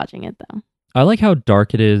wouldn't keep watching it though. I like how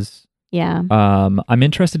dark it is. Yeah. I'm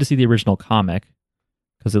interested to see the original comic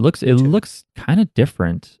because it looks kind of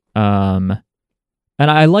different. And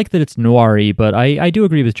I like that it's noir-y, but I do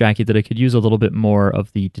agree with Jackie that it could use a little bit more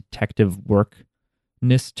of the detective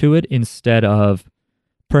workness to it instead of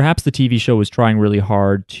perhaps the TV show was trying really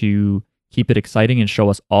hard to keep it exciting and show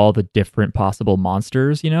us all the different possible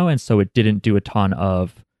monsters, and so it didn't do a ton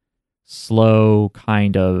of slow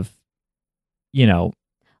kind of,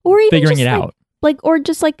 Or even figuring just it like, out. or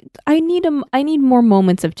just like I need more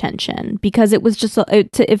moments of tension because it was just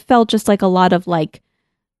it felt just like a lot of like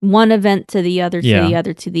one event to the other to Yeah. the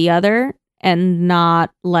other to the other and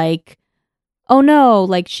not like, oh no,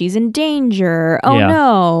 like she's in danger, oh Yeah.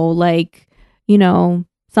 no, like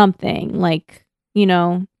something like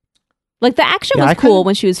like the action Yeah, was I cool kinda-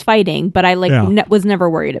 when she was fighting, but I like Yeah. was never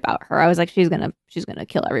worried about her. I was like, she's gonna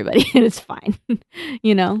kill everybody and it's fine.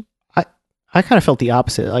 I kind of felt the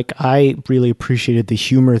opposite. Like, I really appreciated the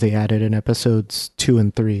humor they added in episodes 2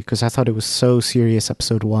 and 3 because I thought it was so serious.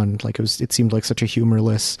 Episode 1, like it seemed like such a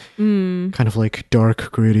humorless, Mm. kind of like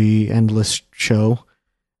dark, gritty, endless show.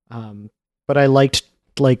 But I liked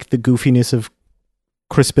like the goofiness of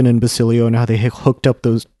Crispin and Basilio and how they hooked up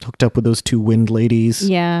with those two wind ladies.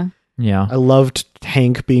 Yeah. Yeah. I loved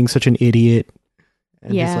Hank being such an idiot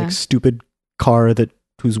and his Yeah. like stupid car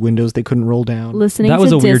whose windows they couldn't roll down. Listening That to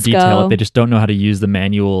was a weird disco. detail. If they just don't know how to use the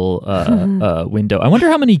manual window. I wonder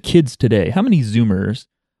how many kids today, how many Zoomers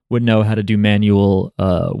would know how to do manual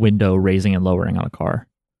window raising and lowering on a car?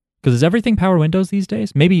 Because is everything power windows these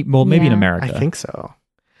days? Maybe in Yeah. America. I think so.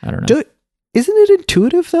 I don't know. Isn't it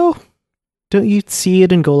intuitive though? Don't you see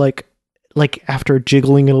it and go like after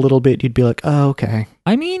jiggling it a little bit, you'd be like, oh, okay.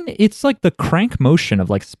 I mean, it's like the crank motion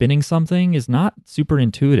of like spinning something is not super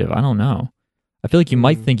intuitive. I don't know. I feel like you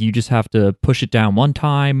might think you just have to push it down one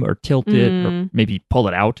time or tilt it or maybe pull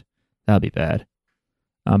it out. That'd be bad.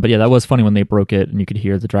 But yeah, that was funny when they broke it and you could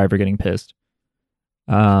hear the driver getting pissed.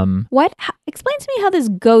 Explain to me how this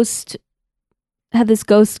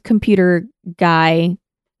ghost computer guy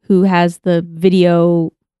who has the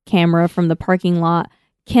video camera from the parking lot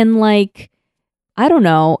can like, I don't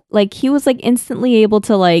know, like he was like instantly able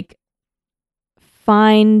to like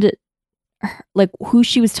find like who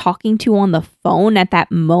she was talking to on the phone at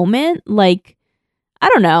that moment. Like, I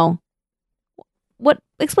don't know. what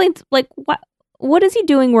explains like what is he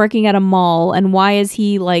doing working at a mall, and why is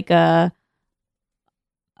he like a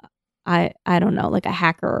I don't know, like a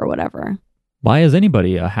hacker or whatever? Why is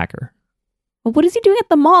anybody a hacker? But what is he doing at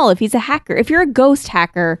the mall if he's a hacker? If you're a ghost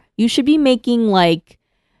hacker, you should be making like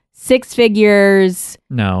 6 figures.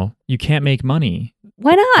 No, you can't make money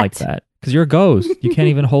Why not? like that because you're a ghost. You can't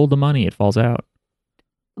even hold the money; it falls out.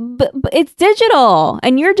 But it's digital,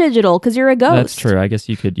 and you're digital because you're a ghost. That's true. I guess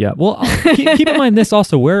you could. Yeah. Well, keep in mind this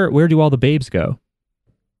also. Where do all the babes go?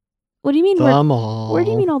 What do you mean? The mall. Where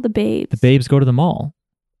do you mean all the babes? The babes go to the mall.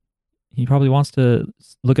 He probably wants to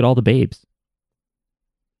look at all the babes.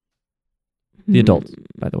 The adults,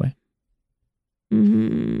 by the way.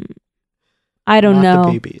 I don't Not know.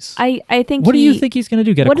 the babies. I think. What do you think he's going to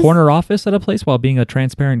do? Get a what is- corner office at a place while being a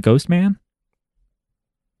transparent ghost man?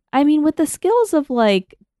 I mean, with the skills of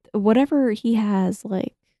like whatever he has,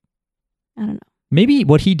 like I don't know. Maybe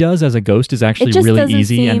what he does as a ghost is actually just really doesn't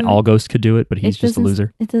easy and seem- all ghosts could do it, but he's It just a doesn't-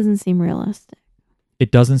 loser. It doesn't seem realistic.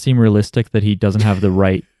 It doesn't seem realistic that he doesn't have the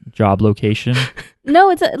right job location. No,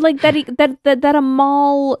 it's like that a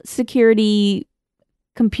mall security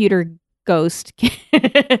computer ghost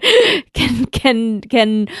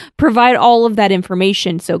can provide all of that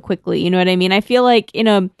information so quickly. You know what I mean? I feel like and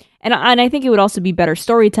I think it would also be better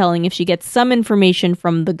storytelling if she gets some information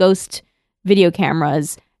from the ghost video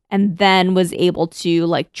cameras and then was able to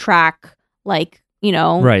like track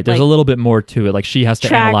Right. There's like, a little bit more to it. Like she has to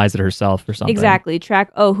track- analyze it herself or something. exactly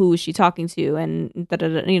track. Oh, who is she talking to? And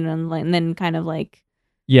and then kind of like.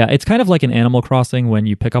 Yeah, it's kind of like an Animal Crossing when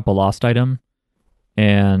you pick up a lost item,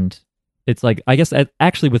 and it's like I guess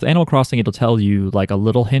actually with Animal Crossing it'll tell you like a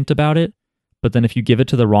little hint about it, but then if you give it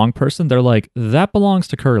to the wrong person, they're like that belongs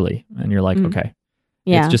to Curly, and you're like okay.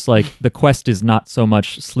 Yeah. It's just like the quest is not so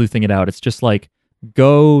much sleuthing it out. It's just like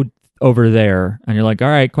go over there, and you're like all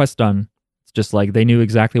right, quest done. It's just like they knew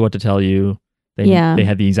exactly what to tell you. They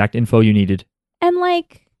had the exact info you needed. And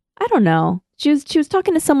like, I don't know. She was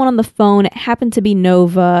talking to someone on the phone. It happened to be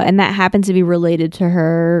Nova, and that happened to be related to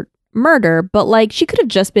her murder. But like, she could have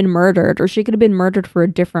just been murdered, or she could have been murdered for a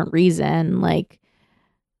different reason. Like,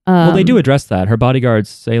 Well, they do address that. Her bodyguards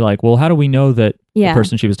say like, well, how do we know that Yeah. the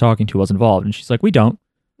person she was talking to was involved? And she's like, we don't.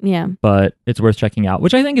 Yeah. But it's worth checking out,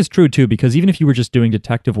 which I think is true too, because even if you were just doing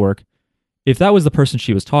detective work, if that was the person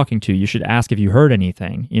she was talking to, you should ask if you heard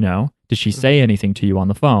anything, Did she say anything to you on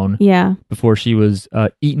the phone Yeah. before she was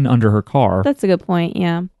eaten under her car? That's a good point.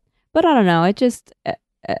 Yeah. But I don't know. It just,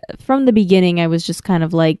 from the beginning, I was just kind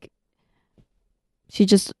of like, she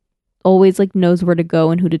just always like knows where to go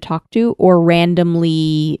and who to talk to, or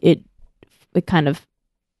randomly it kind of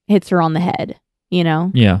hits her on the head,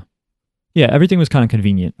 Yeah. Yeah, everything was kind of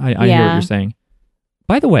convenient. I hear what Yeah. you're saying.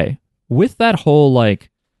 By the way, with that whole like,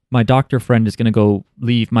 my doctor friend is going to go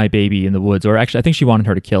leave my baby in the woods, or actually, I think she wanted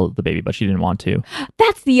her to kill the baby, but she didn't want to.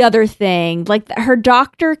 That's the other thing. Like her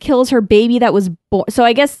doctor kills her baby that was born. So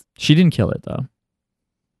I guess, She didn't kill it though.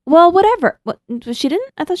 well, whatever. What, she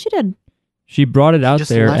didn't? I thought she did. She brought it out just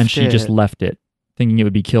there and left she just it. left it, thinking it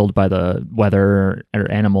would be killed by the weather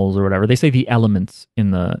or animals or whatever. They say the elements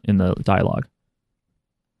in the dialogue.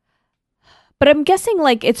 But I'm guessing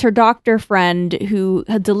like it's her doctor friend who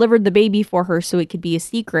had delivered the baby for her so it could be a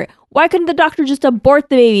secret. Why couldn't the doctor just abort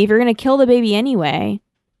the baby if you're going to kill the baby anyway?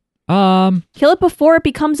 Kill it before it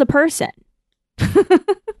becomes a person.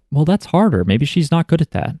 Well, that's harder. Maybe she's not good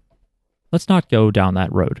at that. Let's not go down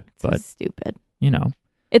that road. So But stupid. it's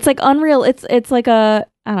It's like unreal. It's like I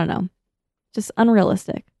don't know, just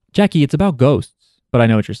unrealistic. Jackie, it's about ghosts. But I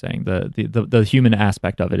know what you're saying. The human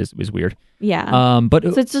aspect of it is weird. Yeah. But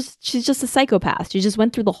So it's just she's just a psychopath. She just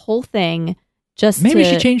went through the whole thing just maybe to...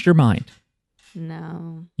 she changed her mind.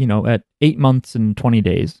 No. At 8 months and 20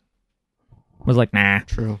 days. Was like, nah.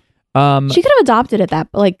 True. She could have adopted it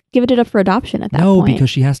given it up for adoption at that no, point. because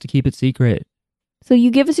she has to keep it secret. So you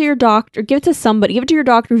give it to your doctor, give it to somebody, give it to your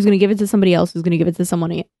doctor who's going to give it to somebody else, who's going to give it to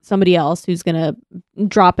somebody else who's going to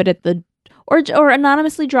drop it at the, or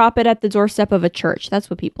anonymously drop it at the doorstep of a church. That's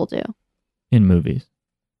what people do. In movies.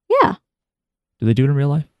 Yeah. Do they do it in real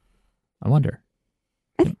life? I wonder.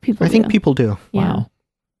 I think people I think do. people do. Yeah. Wow.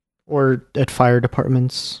 Or at fire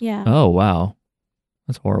departments. Yeah. Oh, wow.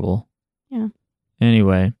 That's horrible. Yeah.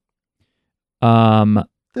 Anyway.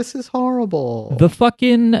 This is horrible. The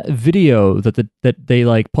fucking video that they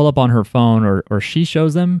like pull up on her phone or she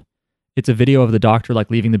shows them, it's a video of the doctor like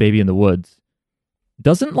leaving the baby in the woods.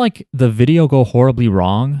 Doesn't like the video go horribly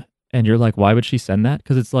wrong? And you're like, why would she send that?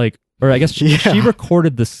 Because it's like, or I guess she Yeah.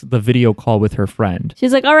 recorded the video call with her friend.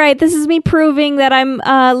 She's like, all right, this is me proving that I'm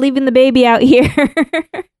leaving the baby out here.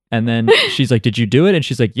 And then she's like, did you do it? And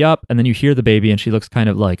she's like, yup. And then you hear the baby and she looks kind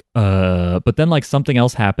of like, but then like something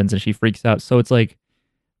else happens and she freaks out. So it's like,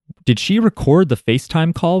 did she record the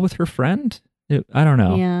FaceTime call with her friend? I don't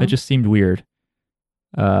know. Yeah. It just seemed weird.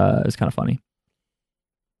 It was kind of funny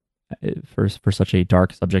for such a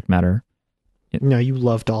dark subject matter. No, you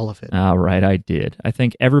loved all of it. All right, I did. I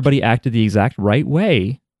think everybody acted the exact right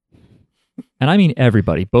way. And I mean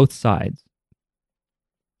everybody, both sides.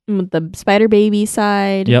 With the spider baby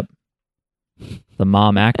side. Yep. The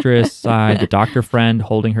mom actress side, the doctor friend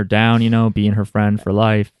holding her down, being her friend for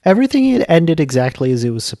life. Everything had ended exactly as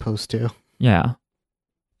it was supposed to. Yeah.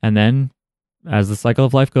 And then, as the cycle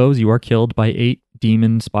of life goes, you are killed by 8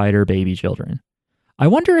 demon spider baby children. I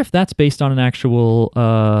wonder if that's based on an actual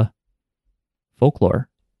folklore.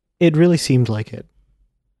 It really seemed like it.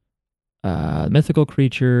 Mythical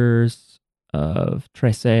creatures of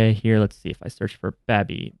Trece here. Let's see if I search for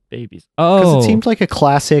babies. Because Oh, it seemed like a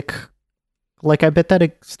classic. Like, I bet that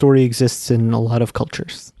a story exists in a lot of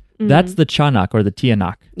cultures. Mhm. that's the Chanak or the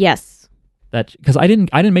Tianak. Yes. That because I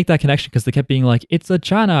didn't make that connection because they kept being like it's a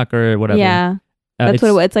Chanak or whatever. Yeah. That's It's- what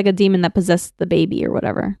it was. It's like a demon that possessed the baby or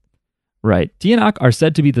whatever. Right. Tianak are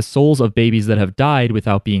said to be the souls of babies that have died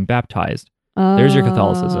without being baptized. There's your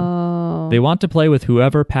Catholicism. Oh. They want to play with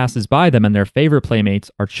whoever passes by them, and their favorite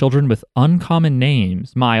playmates are children with uncommon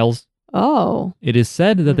names. Miles. Oh. It is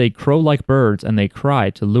said that they crow like birds and they cry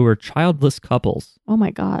to lure childless couples. Oh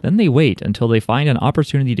my God. Then they wait until they find an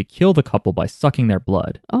opportunity to kill the couple by sucking their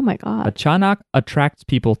blood. Oh my A God. Chanak attracts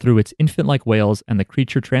people through its infant-like wails, and the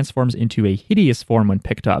creature transforms into a hideous form when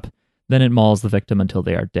picked up. Then it mauls the victim until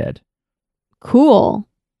they are dead. Cool.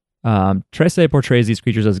 Trece portrays these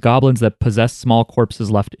creatures as goblins that possess small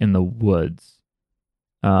corpses left in the woods.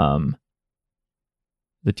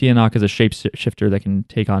 The Tianak is a shapeshifter that can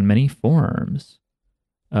take on many forms.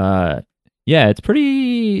 Yeah, it's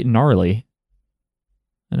pretty gnarly.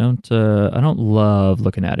 I don't love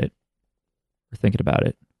looking at it or thinking about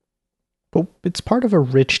it. But it's part of a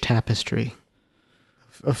rich tapestry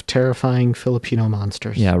of terrifying Filipino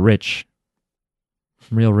monsters. Yeah, rich.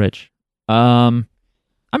 Real rich. I'm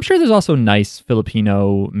sure there's also nice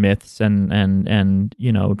Filipino myths and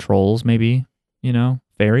trolls maybe,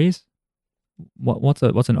 fairies.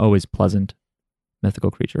 What's an always pleasant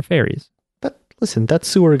mythical creature? Fairies. Listen, that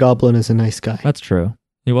sewer goblin is a nice guy. That's true.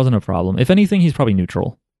 He wasn't a problem. If anything, he's probably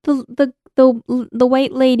neutral. The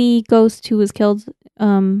white lady ghost who was killed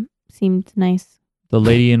seemed nice. The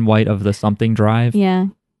lady in white of the something drive. Yeah.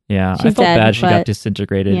 Yeah, I She's felt dead, bad she got but-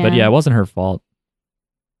 disintegrated, but yeah. yeah, it wasn't her fault.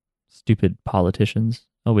 Stupid politicians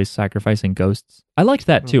always sacrificing ghosts. I liked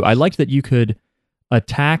that too. I liked that you could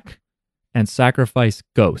attack and sacrifice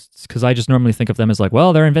ghosts because I just normally think of them as like,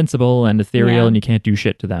 well, they're invincible and ethereal Yeah. and you can't do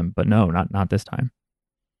shit to them. But no, not this time.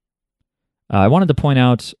 I wanted to point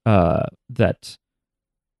out that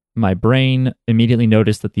my brain immediately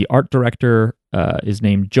noticed that the art director is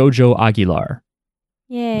named Jojo Aguilar.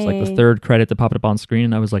 Yay. It's like the third credit that popped up on screen,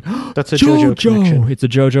 and I was like, That's a JoJo connection. It's a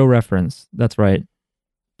JoJo reference. That's right.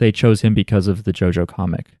 They chose him because of the JoJo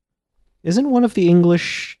comic. Isn't one of the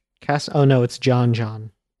English cast? Oh no, it's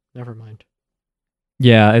John. Never mind.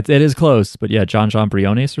 Yeah, it is close, but yeah, John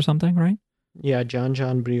Briones or something, right? Yeah,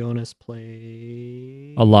 John Briones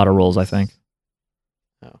plays A lot of roles, I think.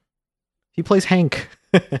 He plays Hank.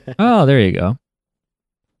 Oh, there you go.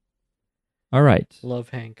 All right. Love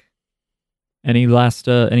Hank. Any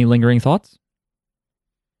lingering thoughts?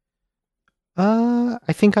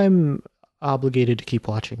 I think I'm obligated to keep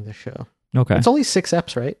watching this show. Okay. It's only 6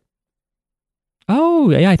 eps, right? Oh,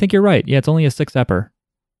 yeah, I think you're right. Yeah, it's only a 6-epper.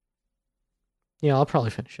 Yeah, I'll probably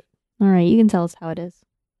finish it. All right, you can tell us how it is.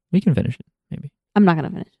 We can finish it, maybe. I'm not gonna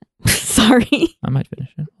finish it. Sorry. I might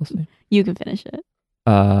finish it. We'll see. You can finish it.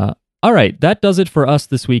 All right, that does it for us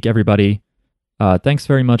this week, everybody. Thanks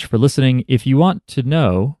very much for listening. If you want to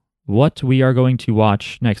know what we are going to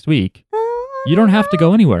watch next week, you don't have to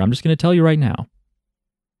go anywhere. I'm just going to tell you right now.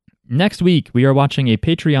 Next week, we are watching a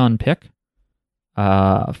Patreon pick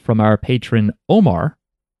from our patron Omar.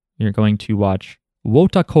 You're going to watch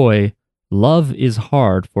Wotakoi, Love is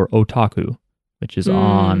Hard for Otaku, which is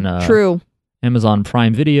on True. Amazon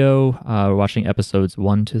Prime Video. We're watching episodes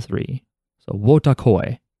 1 to 3. So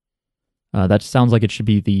Wotakoi. That sounds like it should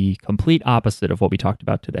be the complete opposite of what we talked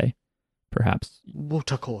about today, perhaps.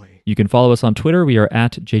 Wotakoi. You can follow us on Twitter. We are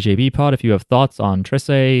at JJBpod. If you have thoughts on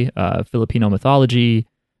Trece, Filipino mythology,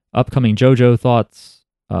 upcoming JoJo thoughts,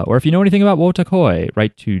 or if you know anything about Wotakoi,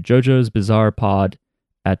 write to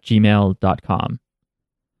jojosbizarrepod@gmail.com.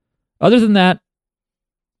 Other than that,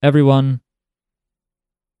 everyone,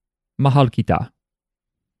 mahal kita.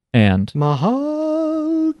 And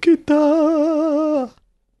Mahal kita.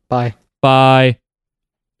 Bye. Bye.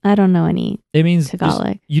 I don't know any It means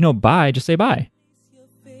Tagalog. bye. Just say bye.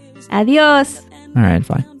 Adios. All right,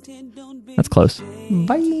 fine. That's close.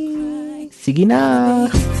 Bye. Sige na.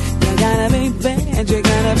 You gotta be bad, you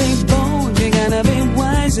gotta be bold, you gotta be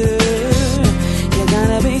wiser. You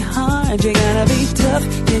gotta be hard, you gotta be tough,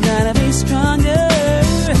 you gotta be stronger.